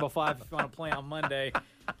 925-555 if you want to play on Monday.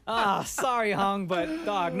 Sorry, Hung, but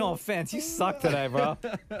dog, no offense. You suck today, bro.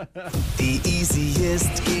 The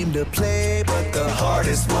easiest game to play, but the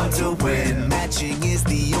hardest one to win. Matching is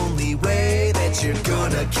the only way that you're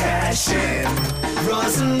gonna cash in.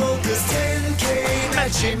 Roz and Mocha's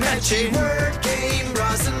 10K matchy word game.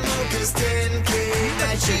 Roz and Mocha's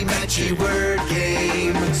 10K matchy word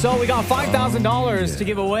game. So we got $5,000 to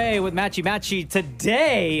give away with Matchy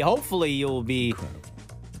today. Hopefully you'll be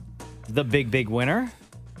the big winner.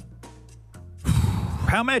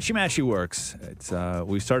 How Matchy works. It's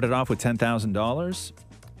we started off with $10,000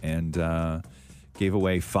 and gave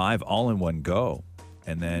away 5 all in one go.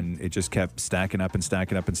 And then it just kept stacking up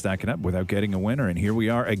without getting a winner. And here we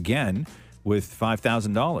are again with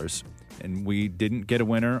 $5,000. And we didn't get a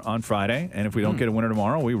winner on Friday. And if we don't get a winner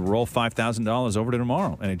tomorrow, we roll $5,000 over to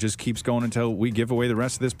tomorrow. And it just keeps going until we give away the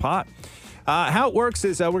rest of this pot. How it works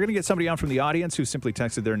is we're going to get somebody on from the audience who simply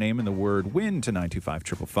texted their name and the word WIN to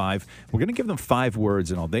 925-555. We're going to give them 5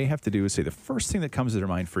 words, and all they have to do is say the first thing that comes to their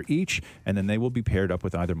mind for each, and then they will be paired up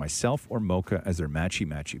with either myself or Mocha as their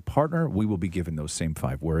matchy partner. We will be given those same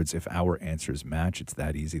 5 words. If our answers match, it's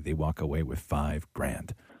that easy. They walk away with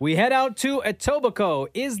 $5,000. We head out to Etobicoke.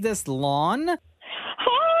 Is this Lon?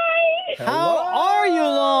 Hi! How are you,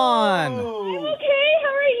 Lon? I'm okay. How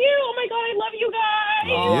are you? Oh my God, I love you guys.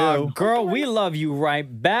 Oh, girl, we love you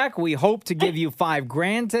right back. We hope to give you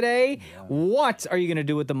 $5,000 today. What are you going to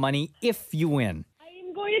do with the money if you win?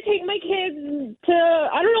 I'm going to take my kids to,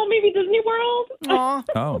 I don't know, maybe Disney World. Aw.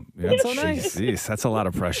 Oh, yeah. That's so nice. Jeez, that's a lot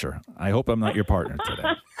of pressure. I hope I'm not your partner today.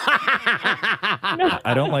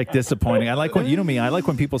 I don't like disappointing. I like when, you know me, I like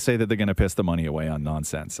when people say that they're going to piss the money away on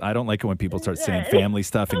nonsense. I don't like it when people start saying family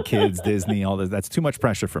stuff and kids, Disney, all this. That's too much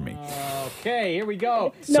pressure for me. Okay, here we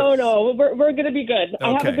go. No, we're going to be good.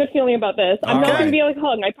 I have a good feeling about this. I'm not going to be like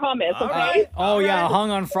Hung, I promise, okay? Oh, yeah, Hung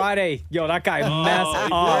on Friday. Yo, that guy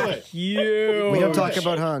messed up huge. We don't talk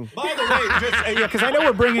about Hung. By the way, because I know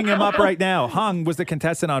we're bringing him up right now. Hung was the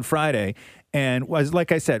contestant on Friday. And was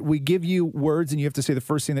like I said, we give you words and you have to say the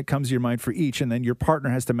first thing that comes to your mind for each, and then your partner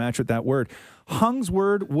has to match with that word. Hung's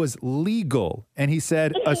word was legal, and he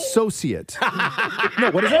said associate.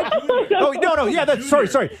 No, what is that? Oh, no, yeah, that's sorry.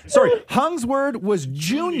 Hung's word was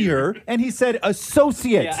junior, and he said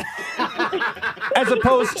associate, as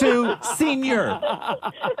opposed to senior.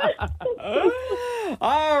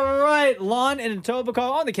 All right, Lon and Etobicoke,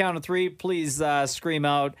 on the count of 3, please scream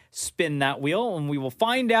out, spin that wheel, and we will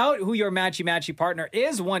find out who your matchy partner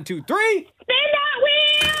is. 1, 2, 3. Spin that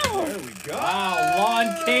wheel! There we go. Wow,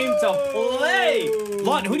 Lon came to play.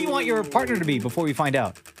 Lon, who do you want your partner to be before we find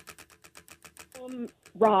out?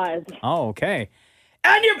 Roz. Oh, okay.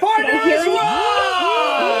 And your partner is Roz!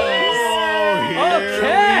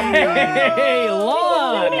 Okay,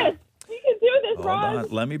 Lon. Hold on.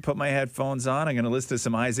 Let me put my headphones on. I'm going to listen to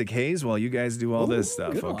some Isaac Hayes while you guys do all this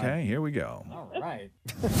stuff. Okay, here we go. All right.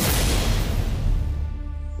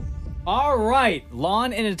 All right,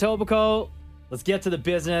 Lon and Etobicoke, Let's get to the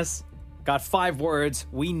business. Got 5 words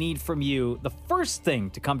we need from you. The first thing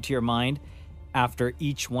to come to your mind after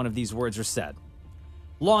each one of these words are said.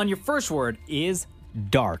 Lon, your first word is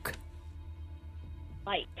dark.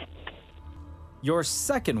 Light. Your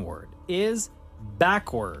second word is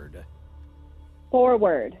backward.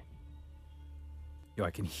 Forward. Yo,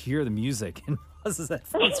 I can hear the music in Roz's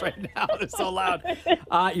headphones right now. They're so loud.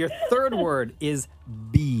 Your third word is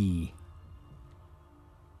bee.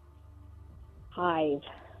 Hive.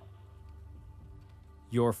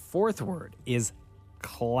 Your fourth word is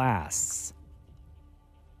class.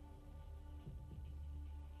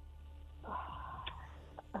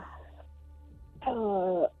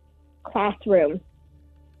 Classroom.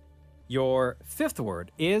 Your fifth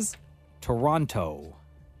word is Toronto.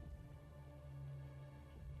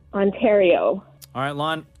 Ontario. All right,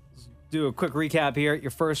 Lon, let's do a quick recap here.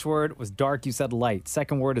 Your first word was dark, you said light.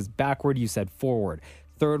 Second word is backward, you said forward.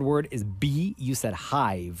 Third word is bee, you said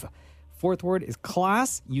hive. Fourth word is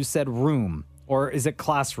class, you said room. Or is it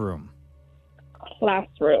classroom?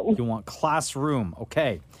 Classroom. You want classroom.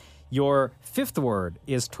 Okay. Your fifth word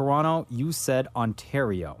is Toronto, you said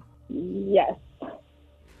Ontario. Yes.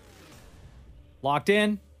 Locked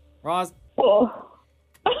in? Roz? Oh.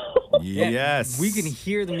 Yes. We can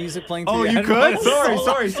hear the music playing Oh, through your you could?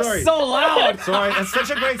 headphones. Sorry. So loud. Sorry. It's such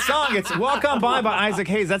a great song. It's Walk On By Isaac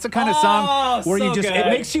Hayes. That's the kind of song where so you just, good. it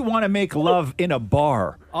makes you want to make love in a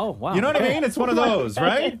bar. Oh, wow. You know what I mean? It's one of those,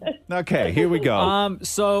 right? Okay, here we go.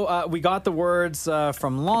 So we got the words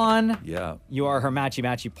from Lon. Yeah. You are her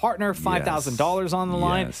matchy partner. $5,000 on the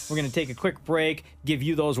line. Yes. We're going to take a quick break, give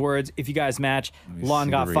you those words. If you guys match, Lon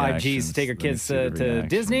see got the 5 Gs reactions. to take her Let me kids see the to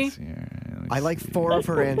Disney. reactions here. I like 4 of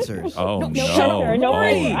her answers. Oh, no. pressure, no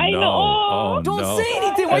worries. I know. Oh, Don't no. say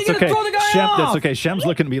anything. Why are you That's going to throw the guy off? That's okay. Shem's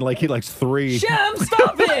looking at me like he likes 3. Shem,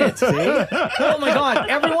 stop it! Oh my God!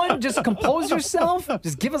 Everyone, just compose yourself.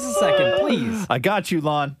 Just give us a second, please. I got you,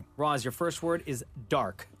 Lon. Roz, your first word is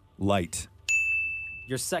dark. Light.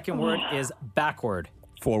 Your second word is backward.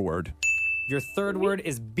 Forward. Your third word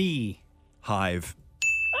is bee. Hive.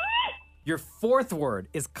 Your fourth word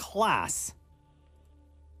is class.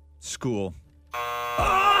 School.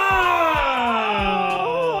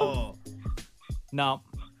 No.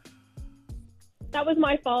 That was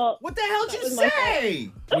my fault. What the hell did you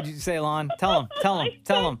say? What'd you say, Lon? Tell him. Tell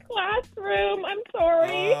him. Classroom. I'm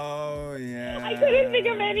sorry. Oh, yeah. I couldn't think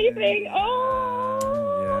of anything. Oh.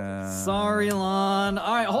 Yeah. Sorry, Lon.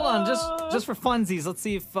 All right, hold on. Just for funsies, let's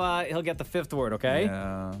see if he'll get the fifth word, okay?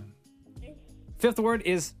 Yeah. Fifth word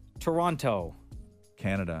is Toronto.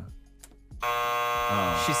 Canada.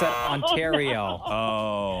 She said Ontario.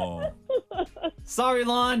 Oh. Sorry,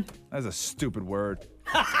 Lon. That's a stupid word.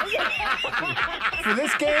 For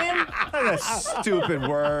this game? That's a stupid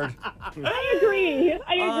word. I agree.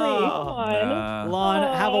 Come on.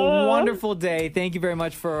 Lon, have a wonderful day. Thank you very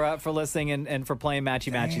much for listening and for playing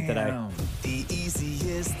Matchy today. The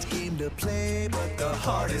easiest game to play, but the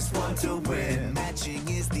hardest one to win. Matching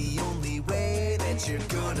is the only way that you're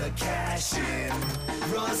gonna cash in.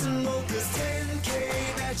 Roz and Mocha's 10K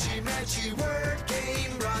matchy word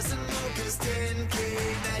game. Roz and Mocha's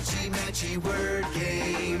 10K matchy word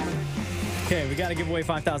game. Okay, we got to give away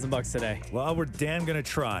 $5,000 today. Well, we're damn gonna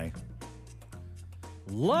try.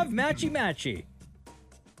 Love Matchy.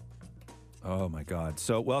 Oh my God.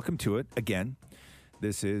 So welcome to it again.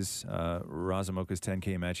 This is Roz and Mocha's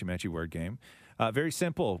 10K matchy word game. Very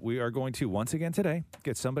simple. We are going to, once again today,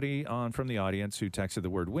 get somebody on from the audience who texted the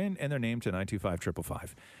word win and their name to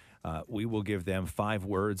 925-555. We will give them 5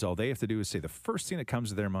 words. All they have to do is say the first thing that comes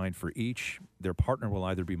to their mind for each. Their partner will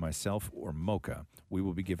either be myself or Mocha. We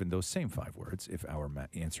will be given those same 5 words. If our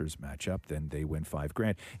answers match up, then they win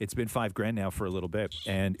 $5,000. It's been $5,000 now for a little bit,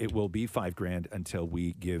 and it will be $5,000 until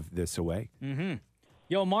we give this away. Mm-hmm.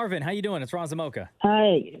 Yo, Marvin, how you doing? It's Roz and Mocha.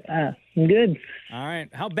 Hi, I'm good. All right.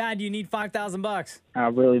 How bad do you need $5,000?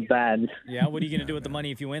 Really bad. Yeah. What are you gonna do with the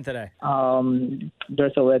money if you win today?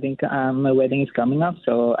 There's a wedding. My wedding is coming up,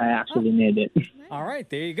 so I actually need it. All right.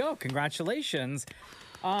 There you go. Congratulations.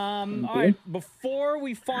 All you. right. Before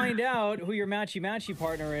we find out who your matchy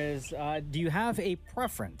partner is, do you have a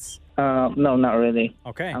preference? No, not really.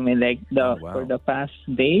 Okay. I mean, like for the past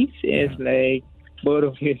days, it's like both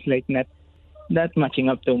of you is like not matching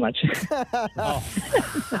up too much. Wow.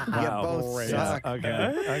 both suck.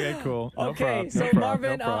 Okay, cool. No Okay, problem, so no problem,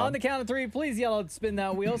 Marvin, no problem. on the count of 3, please yell out, spin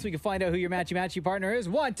that wheel so we can find out who your matchy partner is.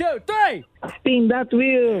 1, 2, 3. Spin that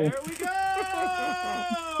wheel. There we go.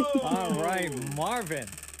 All right, Marvin.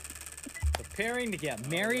 Preparing to get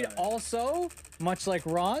married also, much like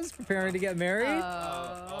Roz, preparing to get married.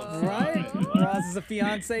 Right? Roz is a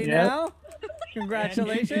fiance now.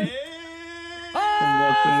 Congratulations.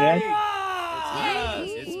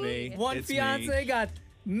 It's me. One It's fiance me. got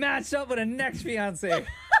matched up with a next fiance.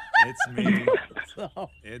 It's me. So,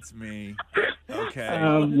 It's me.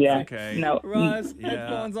 Okay. Yeah. Okay. No. Ross, Yeah.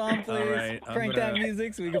 headphones on, please. All right, I'm Crank gonna- that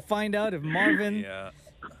music so we can find out if Marvin Yeah.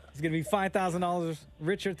 is going to be $5,000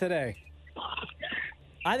 richer today.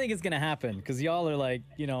 I think it's going to happen because y'all are like,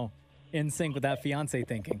 in sync with that fiance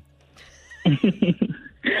thinking.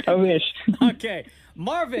 I wish. Okay.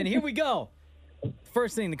 Marvin, here we go.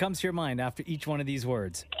 First thing that comes to your mind after each one of these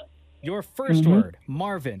words. Your first word,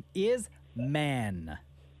 Marvin, is man.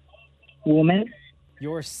 Woman.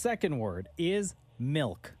 Your second word is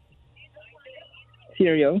milk.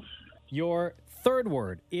 Cereal. Your third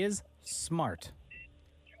word is smart.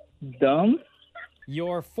 Dumb.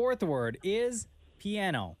 Your fourth word is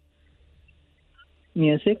piano.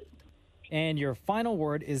 Music. And your final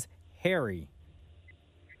word is hairy.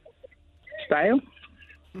 Style.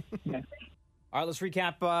 All right, let's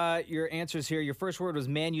recap your answers here. Your first word was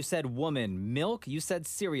man, you said woman. Milk, you said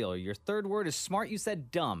cereal. Your third word is smart, you said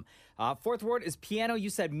dumb. Fourth word is piano, you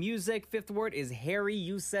said music. Fifth word is hairy,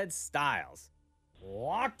 you said styles.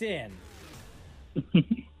 Locked in.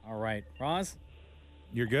 All right, Roz?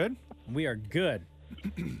 You're good? We are good.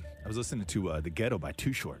 I was listening to The Ghetto by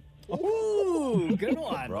Too Short. Ooh, good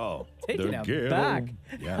one. Bro. Taking The it Ghetto. back.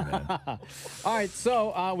 Yeah, man. All right,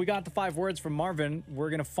 so we got the 5 words from Marvin. We're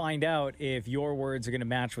going to find out if your words are going to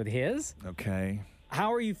match with his. Okay.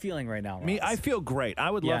 How are you feeling right now, Ross? Me, I feel great. I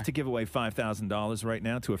would Yeah. love to give away $5,000 right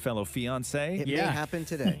now to a fellow fiance. It may happen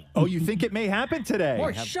today. Oh, you think it may happen today?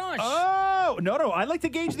 More shush. Oh, no. I like to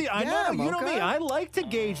gauge the... I Yeah, know, you know Mocha. me. I like to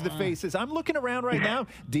gauge the faces. I'm looking around right now.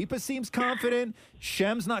 Deepa seems confident.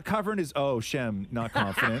 Shem's not covering his... Oh, Shem, not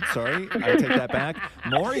confident. Sorry. I take that back.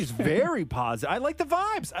 Maury's very positive. I like the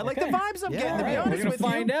vibes. I like the vibes I'm getting, to be We're honest going with to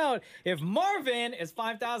find you. out if Marvin is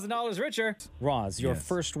 $5,000 richer. Roz, your Yes.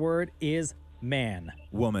 first word is man.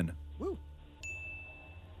 Woman.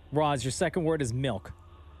 Roz, your second word is milk.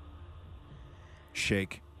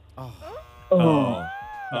 Shake. Oh. Oh.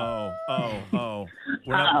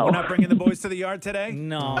 We're not bringing the boys to the yard today?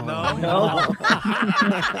 No. No? No.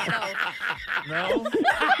 No?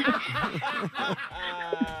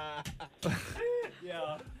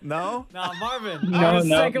 Yeah. No? No, Marvin. No, His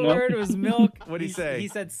no, second no. word was milk. What'd he say? He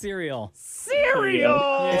said cereal.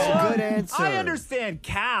 Cereal! It's a good answer. I understand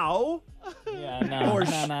cow. Yeah, no. Or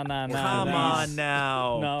No. Come on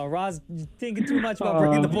now. No, Roz, you're thinking too much about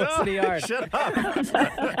bringing the boys to the yard. Shut up. As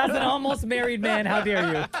an almost married man, how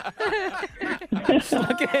dare you?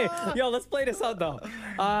 Okay, yo, let's play this out though.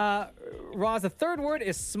 Roz, the third word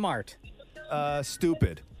is smart.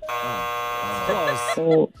 Stupid. Close.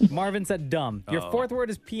 Oh. Marvin said dumb. Your Oh. fourth word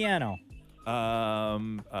is piano.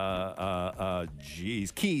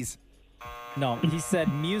 Jeez. Keys. No, he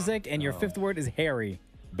said music, and your fifth word is hairy.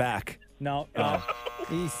 Back. No,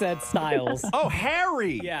 he said styles. Oh,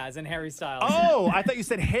 Harry. Yeah, as in Harry Styles. Oh, I thought you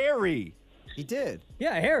said Harry. He did.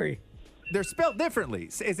 Yeah, Harry. They're spelled differently.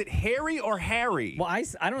 Is it Harry or Harry? Well,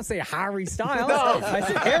 I don't say Harry Styles. No. I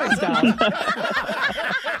said Harry Styles.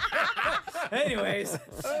 Anyways,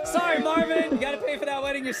 sorry, Marvin. You got to pay for that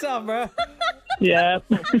wedding yourself, bro. Yeah.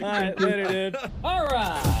 All right, later, dude. All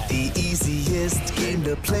right. The easiest game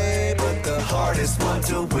to play, but the hardest one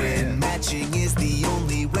to win. Matching is the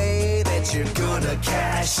only way that you're gonna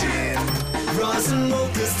cash in. Roz and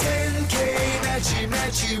Mocha's 10K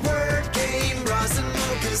matchy word game. Roz and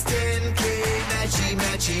Mocha's 10K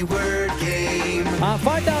matchy word game.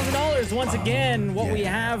 $5,000 once again. What we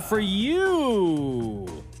have for you.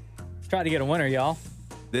 Try to get a winner, y'all.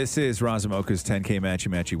 This is Razamoka's 10K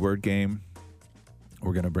Matchy word game.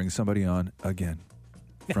 We're going to bring somebody on again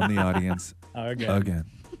from the audience. Again.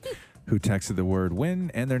 Who texted the word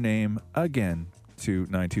win and their name again to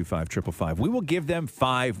 925-555. We will give them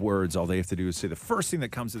 5 words. All they have to do is say the first thing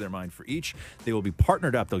that comes to their mind for each. They will be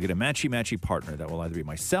partnered up. They'll get a matchy partner. That will either be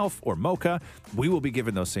myself or Mocha. We will be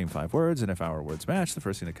given those same 5 words, and if our words match, the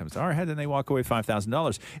first thing that comes to our head, then they walk away with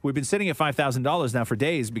 $5,000. We've been sitting at $5,000 now for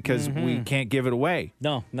days because we can't give it away.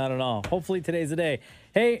 No, not at all. Hopefully today's the day.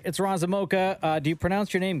 Hey, it's Roz and Mocha. Do you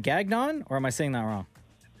pronounce your name Gagnon, or am I saying that wrong?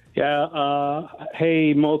 Yeah,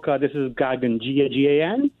 hey, Mocha, this is Gagan,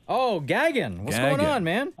 G-A-G-A-N. Oh, Gagan. What's going on,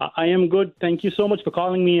 man? I am good. Thank you so much for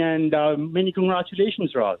calling me, and many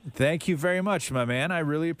congratulations, Roz. Thank you very much, my man. I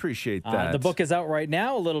really appreciate that. The book is out right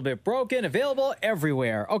now, a little bit broken, available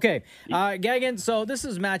everywhere. Okay, Gagan, so this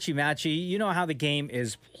is Matchy. You know how the game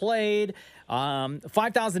is played.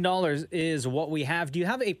 $5,000 is what we have. Do you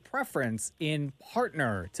have a preference in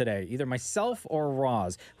partner today, either myself or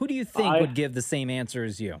Roz? Who do you think would give the same answer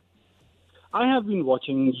as you? I have been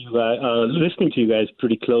watching you, listening to you guys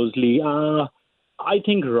pretty closely. I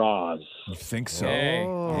think Roz. You think so? Okay.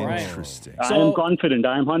 All right. Interesting. I am confident.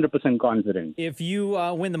 I am 100% confident. If you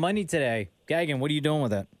win the money today, Gagan, what are you doing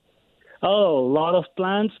with it? Oh, a lot of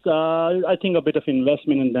plans. I think a bit of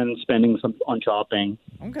investment and then spending some on shopping.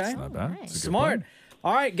 Okay. Not bad. That's a good Smart. plan.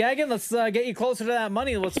 All right, Gagan, let's get you closer to that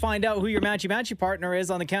money. Let's find out who your matchy-matchy partner is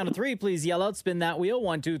on the count of 3. Please yell out, spin that wheel.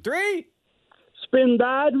 1, 2, 3. Spin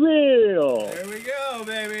that wheel. There we go,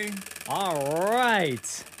 baby. All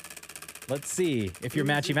right. Let's see if your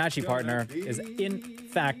matchy-matchy partner is in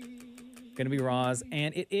fact going to be Roz,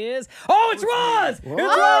 and it is. Oh, it's Roz! It's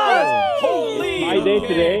Roz! Holy! My day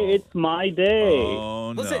today. It's my day.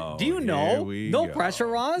 Oh, Listen, no. do you Here know? we No go. pressure,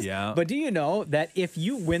 Roz. Yeah. But do you know that if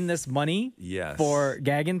you win this money Yes. for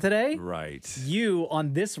Gagan today, Right. you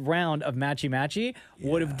on this round of Matchy Matchy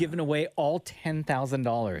would have given away all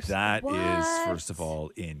 $10,000 That is, first of all,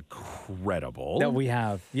 incredible. that we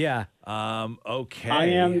have. Yeah. Okay. I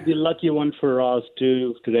am the lucky one for Roz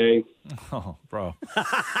too today. Oh, bro.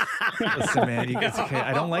 Listen, man, it's okay.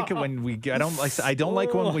 I don't like it when we. I don't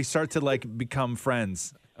like when we start to become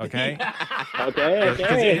friends. Okay. Okay. 'Cause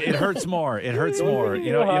it hurts more. It hurts more.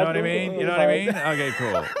 You know what I mean. You know what I mean. Okay,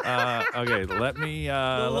 cool. Okay, let me.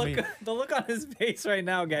 The look on his face right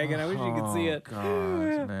now, Gagan. I wish you could see it.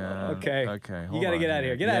 God, man. Okay. Okay. You got to get out of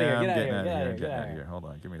here. Get out of here. I'm Get out of getting here. Get out of here. Get Get out out of of here. here. Hold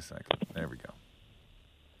on. Give me a second. There we go.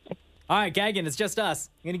 All right, Gagan, it's just us.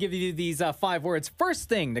 I'm going to give you these 5 words. First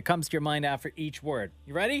thing that comes to your mind after each word.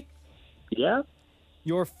 You ready? Yeah.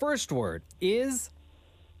 Your first word is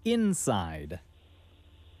inside.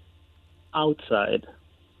 Outside.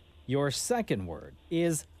 Your second word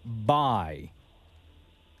is buy.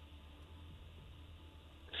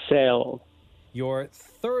 Sell. Your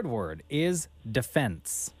third word is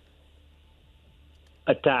defense.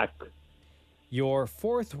 Attack. Your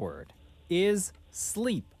fourth word is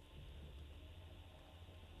sleep.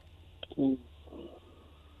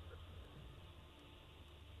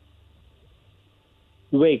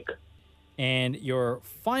 Wake. And your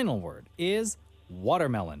final word is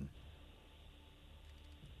watermelon.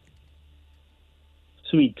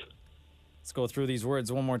 Sweet. Let's go through these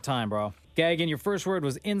words one more time, bro. Gagan, your first word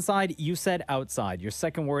was inside. You said outside. Your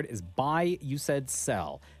second word is buy. You said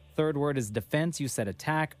sell. Third word is defense. You said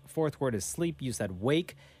attack. Fourth word is sleep. You said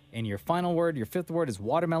wake. And your final word, your fifth word is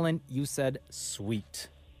watermelon. You said sweet.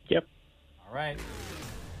 Yep. All right.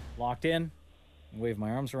 Locked in. Wave my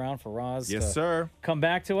arms around for Roz. Yes, to sir. Come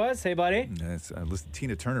back to us. Hey, buddy. Yes, listen,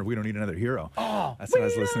 Tina Turner. We don't need another hero. Oh, that's what I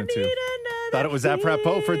was listening to. Thought it was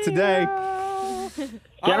apropos for today.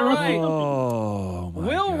 All right. Oh, my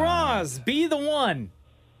Will God. Roz be the one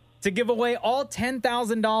to give away all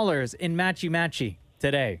 $10,000 in Matchy Matchy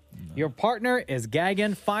today? Your partner is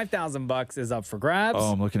Gagan. $5,000 is up for grabs.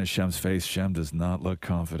 Oh, I'm looking at Shem's face. Shem does not look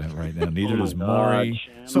confident right now. Neither does Maury.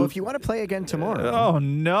 So if you want to play again tomorrow. Oh,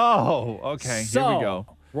 no. Okay, So, here we go.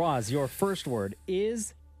 Roz, your first word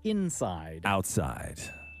is inside. Outside.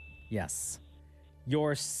 Yes.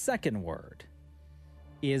 Your second word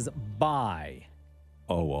is buy.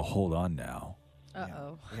 Oh, well, hold on now.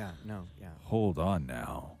 Uh-oh. Yeah, no, yeah. Hold on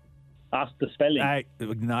now. Ask the spelling. I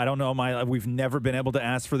don't know. We've never been able to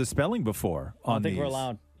ask for the spelling before. I don't on think we're these.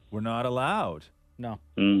 allowed. We're not allowed. No.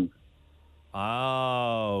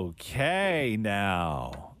 Okay,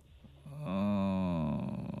 now.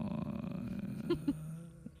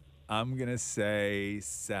 I'm going to say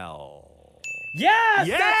sell. Yes!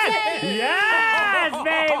 Yes! Yes,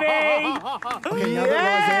 baby! Okay, now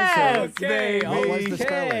that Roz answered, Okay, what was the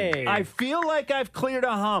spelling? I feel like I've cleared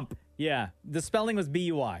a hump. Yeah, the spelling was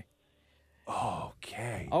B-U-I.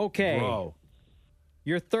 Okay. Okay. Bro.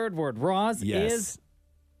 Your third word, Roz, Yes. is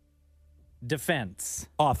defense.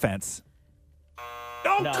 Offense.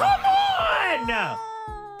 Oh, No. come on!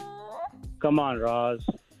 Come on, Roz.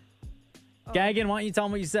 Gagan, why don't you tell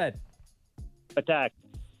him what you said? Attack.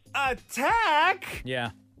 Attack? Yeah.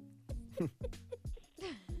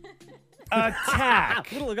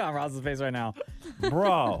 Attack. Look on Roz's face right now. Bro.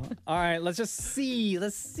 All right, let's just see.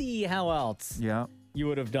 Let's see how else Yeah. you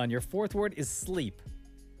would have done. Your fourth word is sleep.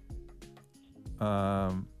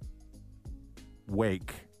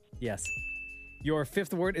 Wake. Yes. Your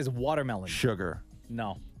fifth word is watermelon. Sugar.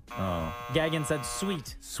 No. Oh, Gagan said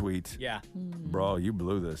sweet. sweet. Yeah. Bro, you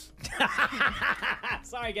blew this.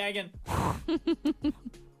 Sorry, Gagan.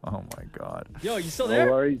 Oh my God. Yo, you still No there?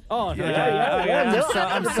 worries. Oh, no.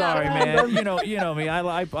 I'm sorry, man. You know me. I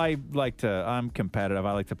like to. I'm competitive.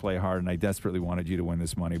 I like to play hard, and I desperately wanted you to win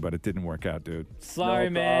this money, but it didn't work out, dude. Sorry,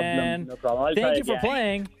 man. No problem. I'll Thank try you for again.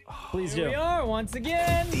 playing. Please do. Here we are once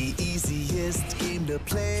again. The easiest game to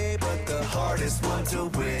play, but the hardest one to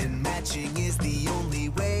win. Matching is the only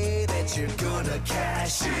way that you're gonna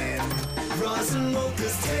cash in. Roz and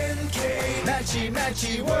Mocha's 10K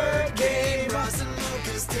matchy word game. Roz and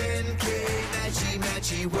Mocha's 10K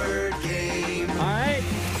matchy word game. All right.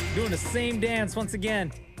 Doing the same dance once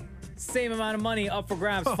again. Same amount of money up for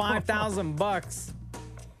grabs. $5,000.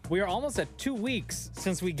 We are almost at 2 weeks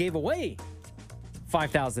since we gave away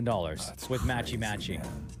 $5,000 with Matchy Matchy.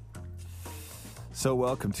 So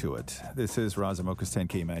welcome to it. This is Roz and Mocha's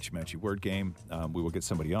 10K Matchy word game. We will get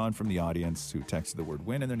somebody on from the audience who texted the word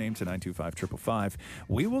win in their name to 925-555.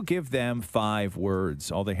 We will give them 5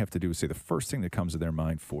 words. All they have to do is say the first thing that comes to their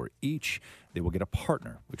mind for each. They will get a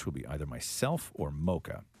partner, which will be either myself or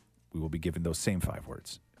Mocha. We will be given those same 5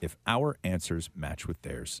 words. If our answers match with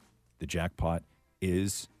theirs, the jackpot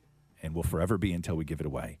is, and will forever be until we give it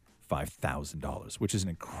away, $5,000, which is an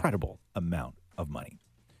incredible amount of money.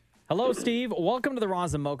 Hello, Steve. Welcome to the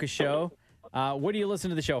Roz and Mocha Show. Where do you listen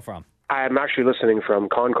to the show from? I'm actually listening from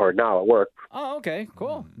Concord now at work. Oh, okay.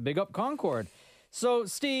 Cool. Big up Concord. So,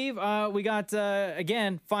 Steve, we got,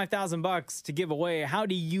 again, $5,000 to give away. How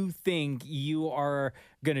do you think you are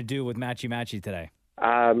going to do with Matchy Matchy today?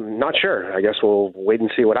 Not sure. I guess we'll wait and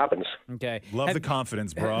see what happens. Okay. Love the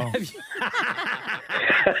confidence, bro.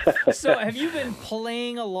 So have you been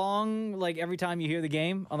playing along like every time you hear the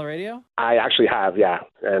game on the radio? I actually have, yeah.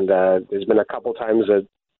 And there's been a couple times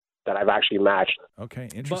that I've actually matched. Okay,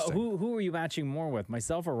 But interesting. who are you matching more with,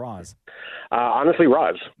 myself or Roz? Honestly,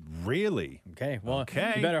 Roz. Really? Okay, well,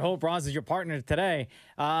 Okay. you better hope Roz is your partner today.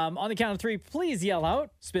 On the count of 3, please yell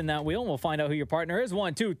out, spin that wheel, and we'll find out who your partner is.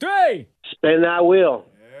 1, 2, 3. Spin that wheel.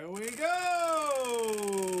 There we go.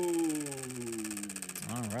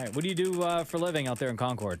 All right. What do you do for a living out there in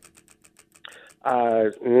Concord?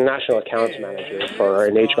 National accounts manager for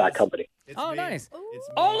an HVAC company. Oh, nice.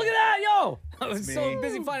 Oh, look at that, yo. I was so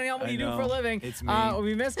busy finding out what I you do know. for a living. It's me.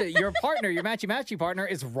 We missed it. Your partner, your matchy partner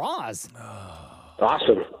is Roz.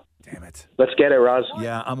 Awesome. Damn it. Let's get it, Roz.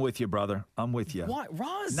 Yeah, I'm with you, brother. I'm with you. What,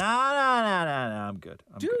 Roz? No. I'm good.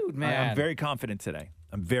 Dude, good. man. I'm very confident today.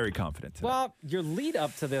 I'm very confident today. Well, your lead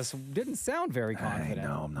up to this didn't sound very confident.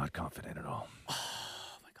 No, I'm not confident at all.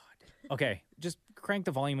 Okay, just crank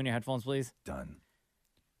the volume in your headphones, please. Done.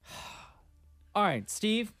 All right,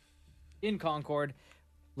 Steve, in Concord,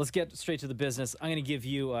 let's get straight to the business. I'm going to give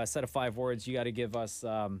you a set of 5 words. You got to give us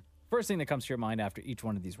first thing that comes to your mind after each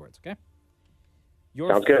one of these words, okay? Your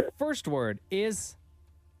Sounds good. first word is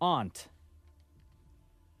aunt.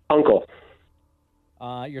 Uncle.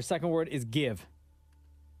 Your second word is give.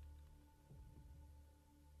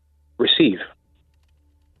 Receive.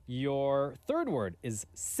 Your third word is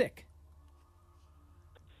sick.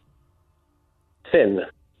 Thin.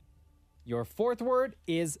 Your fourth word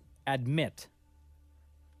is admit.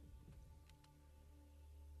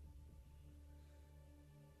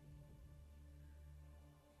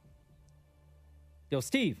 Yo,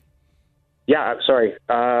 Steve. Yeah, sorry.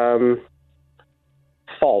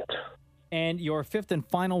 Fault. And your fifth and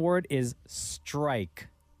final word is strike.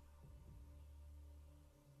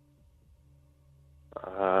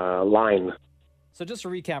 Line. So just to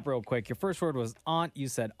recap real quick, your first word was aunt, you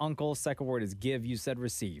said uncle. Second word is give, you said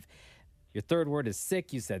receive. Your third word is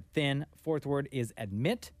sick, you said thin. Fourth word is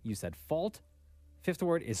admit, you said fault. Fifth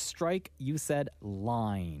word is strike, you said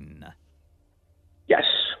line. Yes.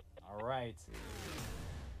 All right.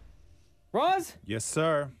 Roz? Yes,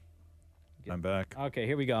 sir. I'm back. Okay,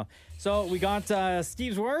 here we go. So we got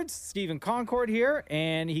Steve's words, Steve in Concord here,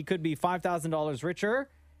 and he could be $5,000 richer.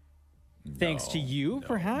 Thanks to you,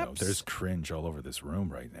 perhaps. No, there's cringe all over this room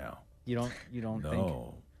right now. You don't think?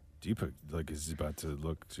 No. Deepa, is about to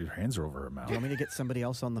look, your hands are over her mouth. Do you want me to get somebody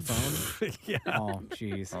else on the phone? Yeah. Oh,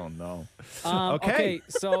 jeez. Oh, no. Okay,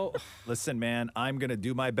 so listen, man, I'm going to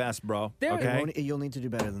do my best, bro. There- Okay? You'll need to do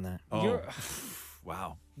better than that. Oh, You're-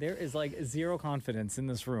 wow. there is like zero confidence in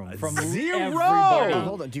this room from Zero? everybody.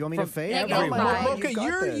 Hold on. Do you want me to From fade? everyone. Mocha, You got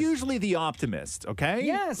you're this. usually the optimist, okay?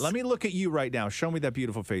 Yes. Let me look at you right now. Show me that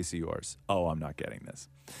beautiful face of yours. Oh, I'm not getting this.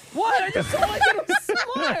 What? I just saw like a You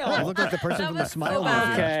smile. look like the person from the Smile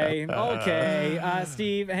movie. Okay.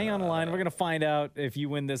 Steve, hang on the line. We're going to find out if you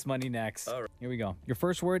win this money next. Here we go. Your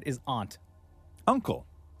first word is aunt. Uncle.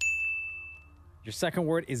 Your second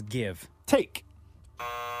word is give. Take.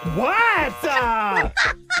 What?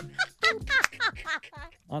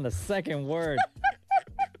 On the second word.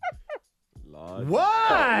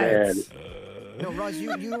 What? No, Roz,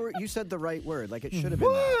 you said the right word. Like it should have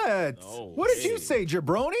been. That. What? What did you say,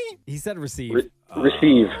 Jabroni? He said receive.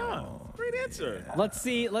 Receive. Great answer. Let's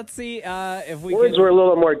see if we Words can. were a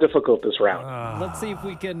little more difficult this round. Let's see if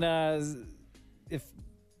we can. Let's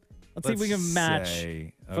see if we can match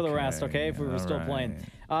for the rest. Okay, if we were still playing.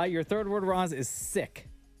 Your third word, Roz, is sick.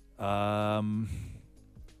 Well.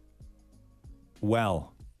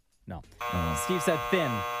 No. Steve said thin.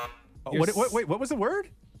 Wait, what was the word?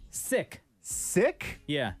 Sick. Sick?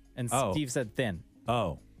 Yeah, and Oh. Steve said thin.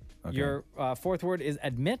 Oh. Okay. Your fourth word is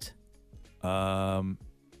admit.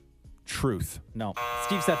 Truth. No.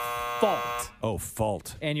 Steve said fault. Oh,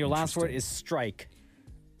 fault. And your last word is strike.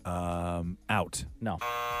 Out. No.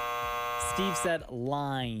 Steve said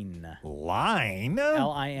line. Line?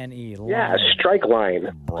 L-I-N-E. Line. Yeah, strike line.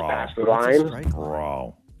 Bro. Pass the line.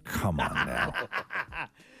 Bro. Come on now.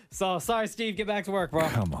 So, sorry, Steve. Get back to work, bro.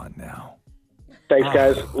 Come on now. Thanks,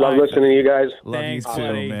 guys. Love listening to you guys. Love Thanks, you too,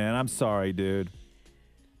 buddy. man. I'm sorry, dude. It's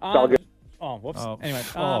all good. Oh, whoops. Oh, Anyway.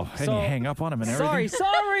 and you hang up on him and everything?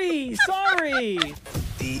 Sorry.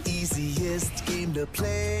 The easiest game to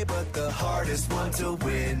play, but the hardest one to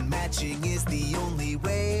win. Matching is the only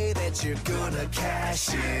way that you're gonna cash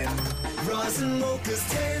in. Roz and Mocha's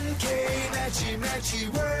 10K matchy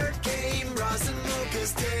word game. Roz and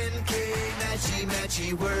Mocha's 10K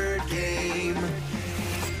matchy word game.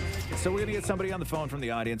 So we're going to get somebody on the phone from the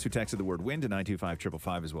audience who texted the word win to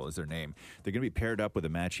 925-555 as well as their name. They're going to be paired up with a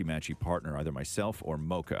matchy partner, either myself or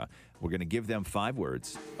Mocha. We're going to give them 5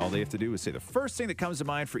 words. All they have to do is say the first thing that comes to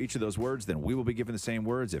mind for each of those words. Then we will be given the same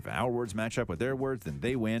words. If our words match up with their words, then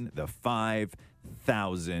they win the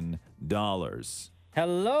 $5,000.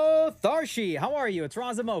 Hello, Tharshi. How are you? It's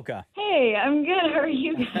Roz and Mocha. Hey, I'm good. How are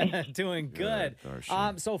you guys? Doing good.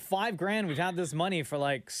 So $5,000. We've had this money for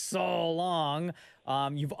like so long.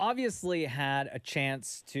 You've obviously had a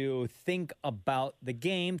chance to think about the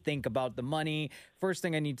game, think about the money. First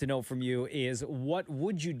thing I need to know from you is what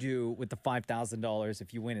would you do with the $5,000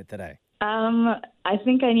 if you win it today? I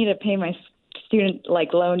think I need to pay my student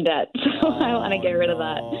loan debt, so I want to get rid of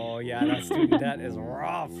that. Oh yeah, that student debt is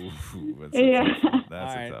rough. That's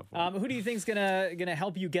a tough one. Who do you think's gonna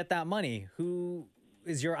help you get that money? Who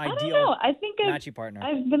is your I don't ideal know. I think matchy partner?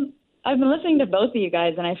 I've been listening to both of you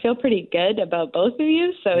guys, and I feel pretty good about both of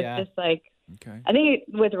you. So Yeah. it's just like, I think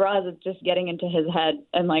with Roz, it's just getting into his head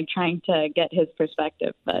and trying to get his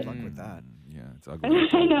perspective. But with that. Yeah, it's ugly.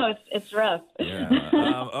 I know it's rough.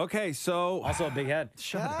 Yeah. Okay, so also a big head.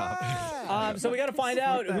 Shut up. So we got to find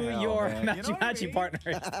out who your matchy partner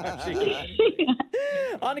is.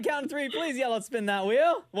 On the count of 3, please yell out, spin that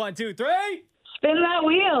wheel. 1, 2, 3. Spin that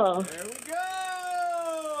wheel. There we go.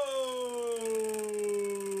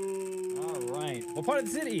 All right. What part of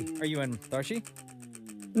the city are you in, Tharshi?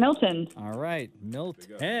 Milton. All right,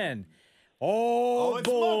 Milton. Oh, it's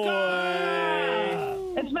boy.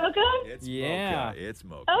 It's Mocha? It's Yeah. Mocha. It's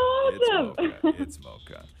Mocha. Awesome. It's Mocha. It's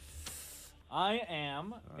Mocha. I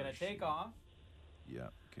am going to take off. Yeah.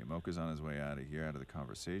 Okay, Mocha's on his way out of here, out of the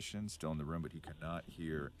conversation. Still in the room, but he cannot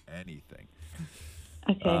hear anything.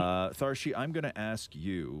 Okay. Tharshi, I'm going to ask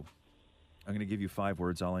you, I'm going to give you 5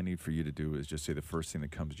 words. All I need for you to do is just say the first thing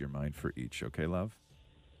that comes to your mind for each. Okay, love?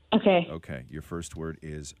 Okay. Okay. Your first word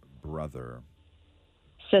is brother.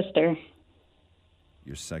 Sister.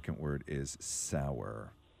 Your second word is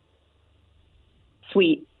sour.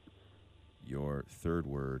 Sweet. Your third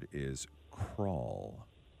word is crawl.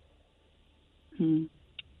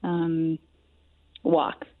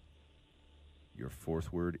 Walk. Your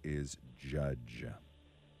fourth word is judge.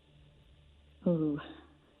 Ooh.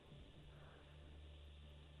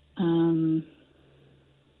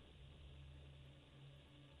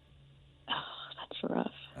 That's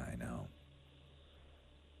rough. I know.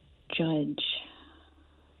 Judge.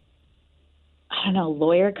 I don't know.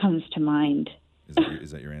 Lawyer comes to mind.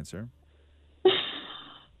 Is that your answer?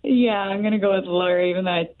 Yeah, I'm going to go with lawyer, even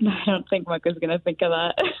though I don't think Mocha's going to think of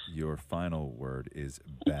that. Your final word is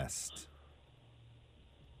best.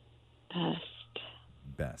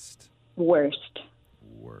 Best. Worst.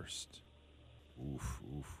 Oof.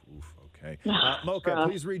 Okay. Ah, Mocha, rough.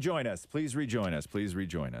 please rejoin us. Please rejoin us.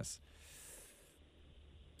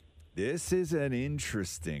 This is an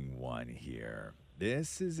interesting one here.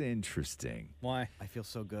 This is interesting. Why? I feel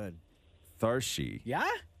so good. Tharshi. Yeah?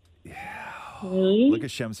 Really? Look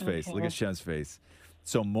at Shem's face. Look at Shem's face.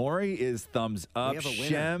 So Maury is thumbs up. have a winner.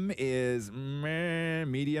 Shem is meh.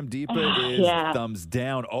 Medium. Deepa is thumbs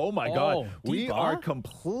down. Oh my God. We Deepa? are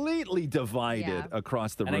completely divided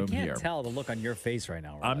across the And room I can't here. tell the look on your face right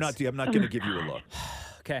now, Roz. I'm not going to give you a look.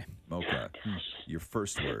 Okay. Mocha, your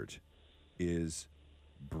first word is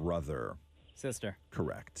brother. Sister.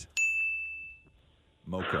 Correct.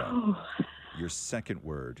 Mocha, your second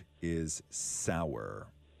word is sour.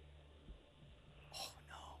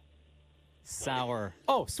 Sour.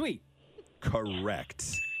 Oh, sweet.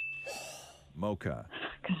 Correct. Mocha,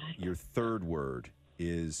 your third word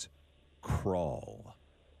is crawl.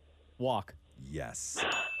 Walk. Yes.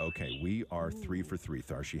 Okay, we are 3 for 3.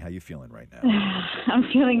 Tharshi, how you feeling right now? I'm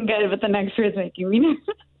feeling good, but the next word's making me nervous.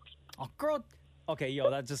 Oh, girl. Okay, yo,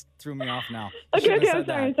 that just threw me off now. Okay, I'm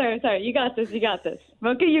sorry. You got this.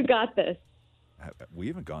 Mocha, you got this. We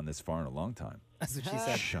haven't gone this far in a long time. That's what she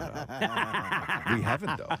said. Shut up. We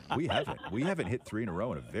haven't, though. We haven't hit 3 in a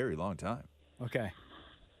row in a very long time. Okay.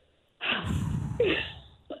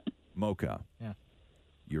 Mocha. Yeah.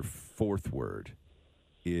 Your fourth word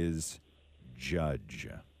is judge.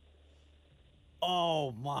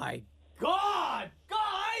 Oh, my God.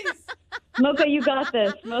 Guys! Mocha, you got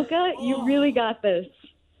this. Mocha, you really got this.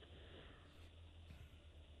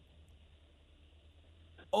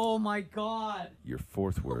 Oh, my God. Your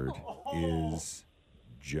fourth word is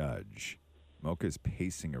judge. Mocha's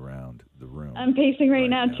pacing around the room. I'm pacing right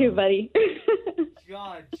now, too, buddy.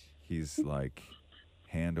 Judge. He's like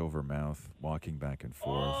hand over mouth, walking back and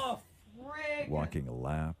forth, Oh, frig. walking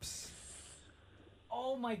laps.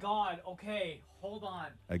 Oh, my God. Okay, hold on.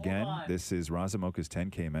 Again, Hold on. this is Razamoka's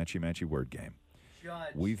 10K Matchy word game.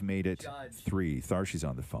 Judge. We've made it Judge. 3. Tharshi's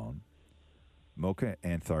on the phone. Mocha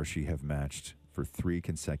and Tharshi have matched for 3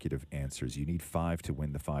 consecutive answers. You need 5 to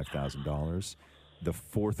win the $5,000. The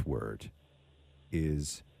fourth word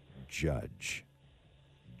is judge.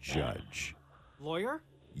 Judge. Lawyer?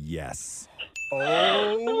 Yes.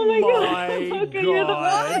 Oh my God. Mocha, you're the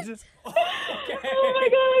best. Oh my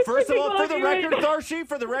God. First of all, for the record, right now.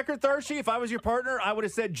 Tharshi, if I was your partner, I would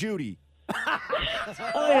have said Judy.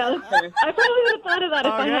 Oh yeah, that's fair. I probably would have thought of that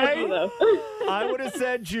if I had you, though. I would have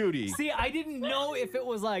said Judy. See, I didn't know if it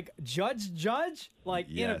was like judge, like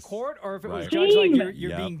in a Yes. court, or if it was Right. judge, like you're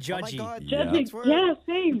Yep. being judgy. Oh my God, Judging. Yeah,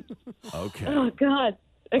 same. Okay. Oh God.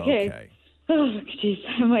 Okay. Oh jeez,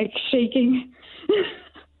 I'm like shaking.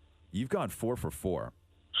 You've gone 4 for 4.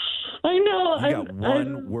 I know. You got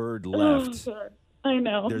one word left. Oh, God. I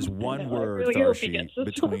know. There's I one know. word, I really hope he Tharshi, gets this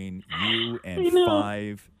between you I and know.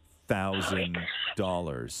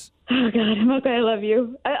 $5,000. Oh God, Mocha, I love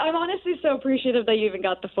you. I'm honestly so appreciative that you even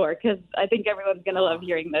got the 4 because I think everyone's gonna love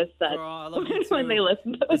hearing this. That Girl, I love you when too. they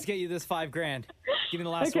listen to Let's it. get you this $5,000. Give me the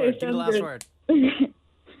last Okay, word. Give me the last sounds word. good.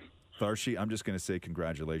 Tharshi, I'm just going to say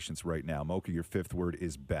congratulations right now. Mocha, your 5th word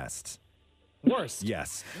is best. Worst.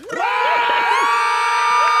 Yes.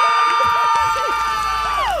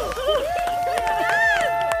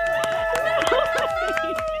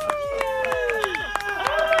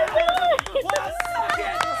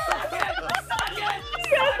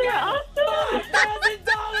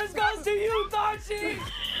 $5,000 goes to you, Tharshi.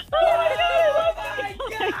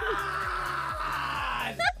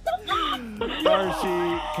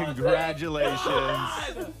 Tharshi,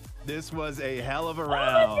 congratulations. This was a hell of a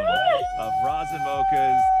round of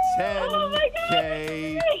Razamoka's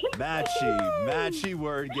 10K Matchy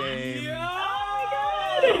word game.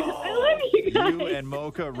 I love you guys. You and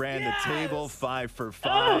Mocha ran the table 5 for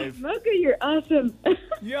 5. Oh, Mocha, you're awesome.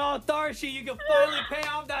 Yo, Tharshi, you can finally pay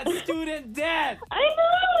off that student debt. I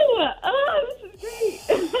know. Oh, this is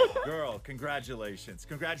great. Girl, congratulations.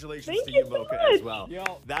 Congratulations Thank to you you, so Mocha, much. as well. Yo,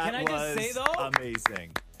 that can I was just say, though?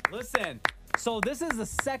 amazing. Listen, so this is the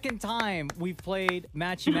second time we've played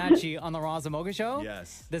Matchy on the Roz and Mocha Show.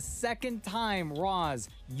 Yes. The second time, Roz,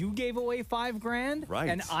 you gave away $5,000, Right.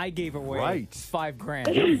 and I gave away Right.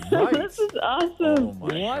 $5,000. Right. This is awesome. Oh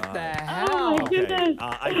my What God. the hell? Oh my goodness.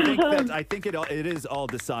 I think it is all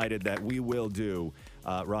decided that we will do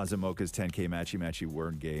Roz and Mocha's 10K Matchy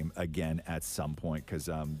word game again at some point because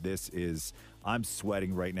this is. I'm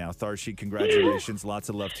sweating right now. Tharshi, congratulations. Lots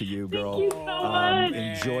of love to you, girl. Thank you so much.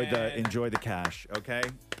 Enjoy the cash, okay?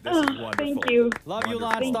 This is wonderful. Thank you. Love you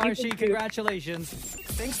lots, Tharshi. Congratulations.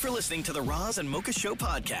 Thanks for listening to the Roz and Mocha Show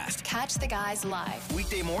podcast. Catch the guys live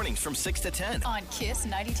Weekday mornings from 6 to 10. on Kiss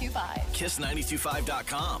 92.5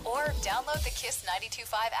 Kiss925.com. or download the Kiss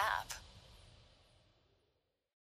 92.5 app.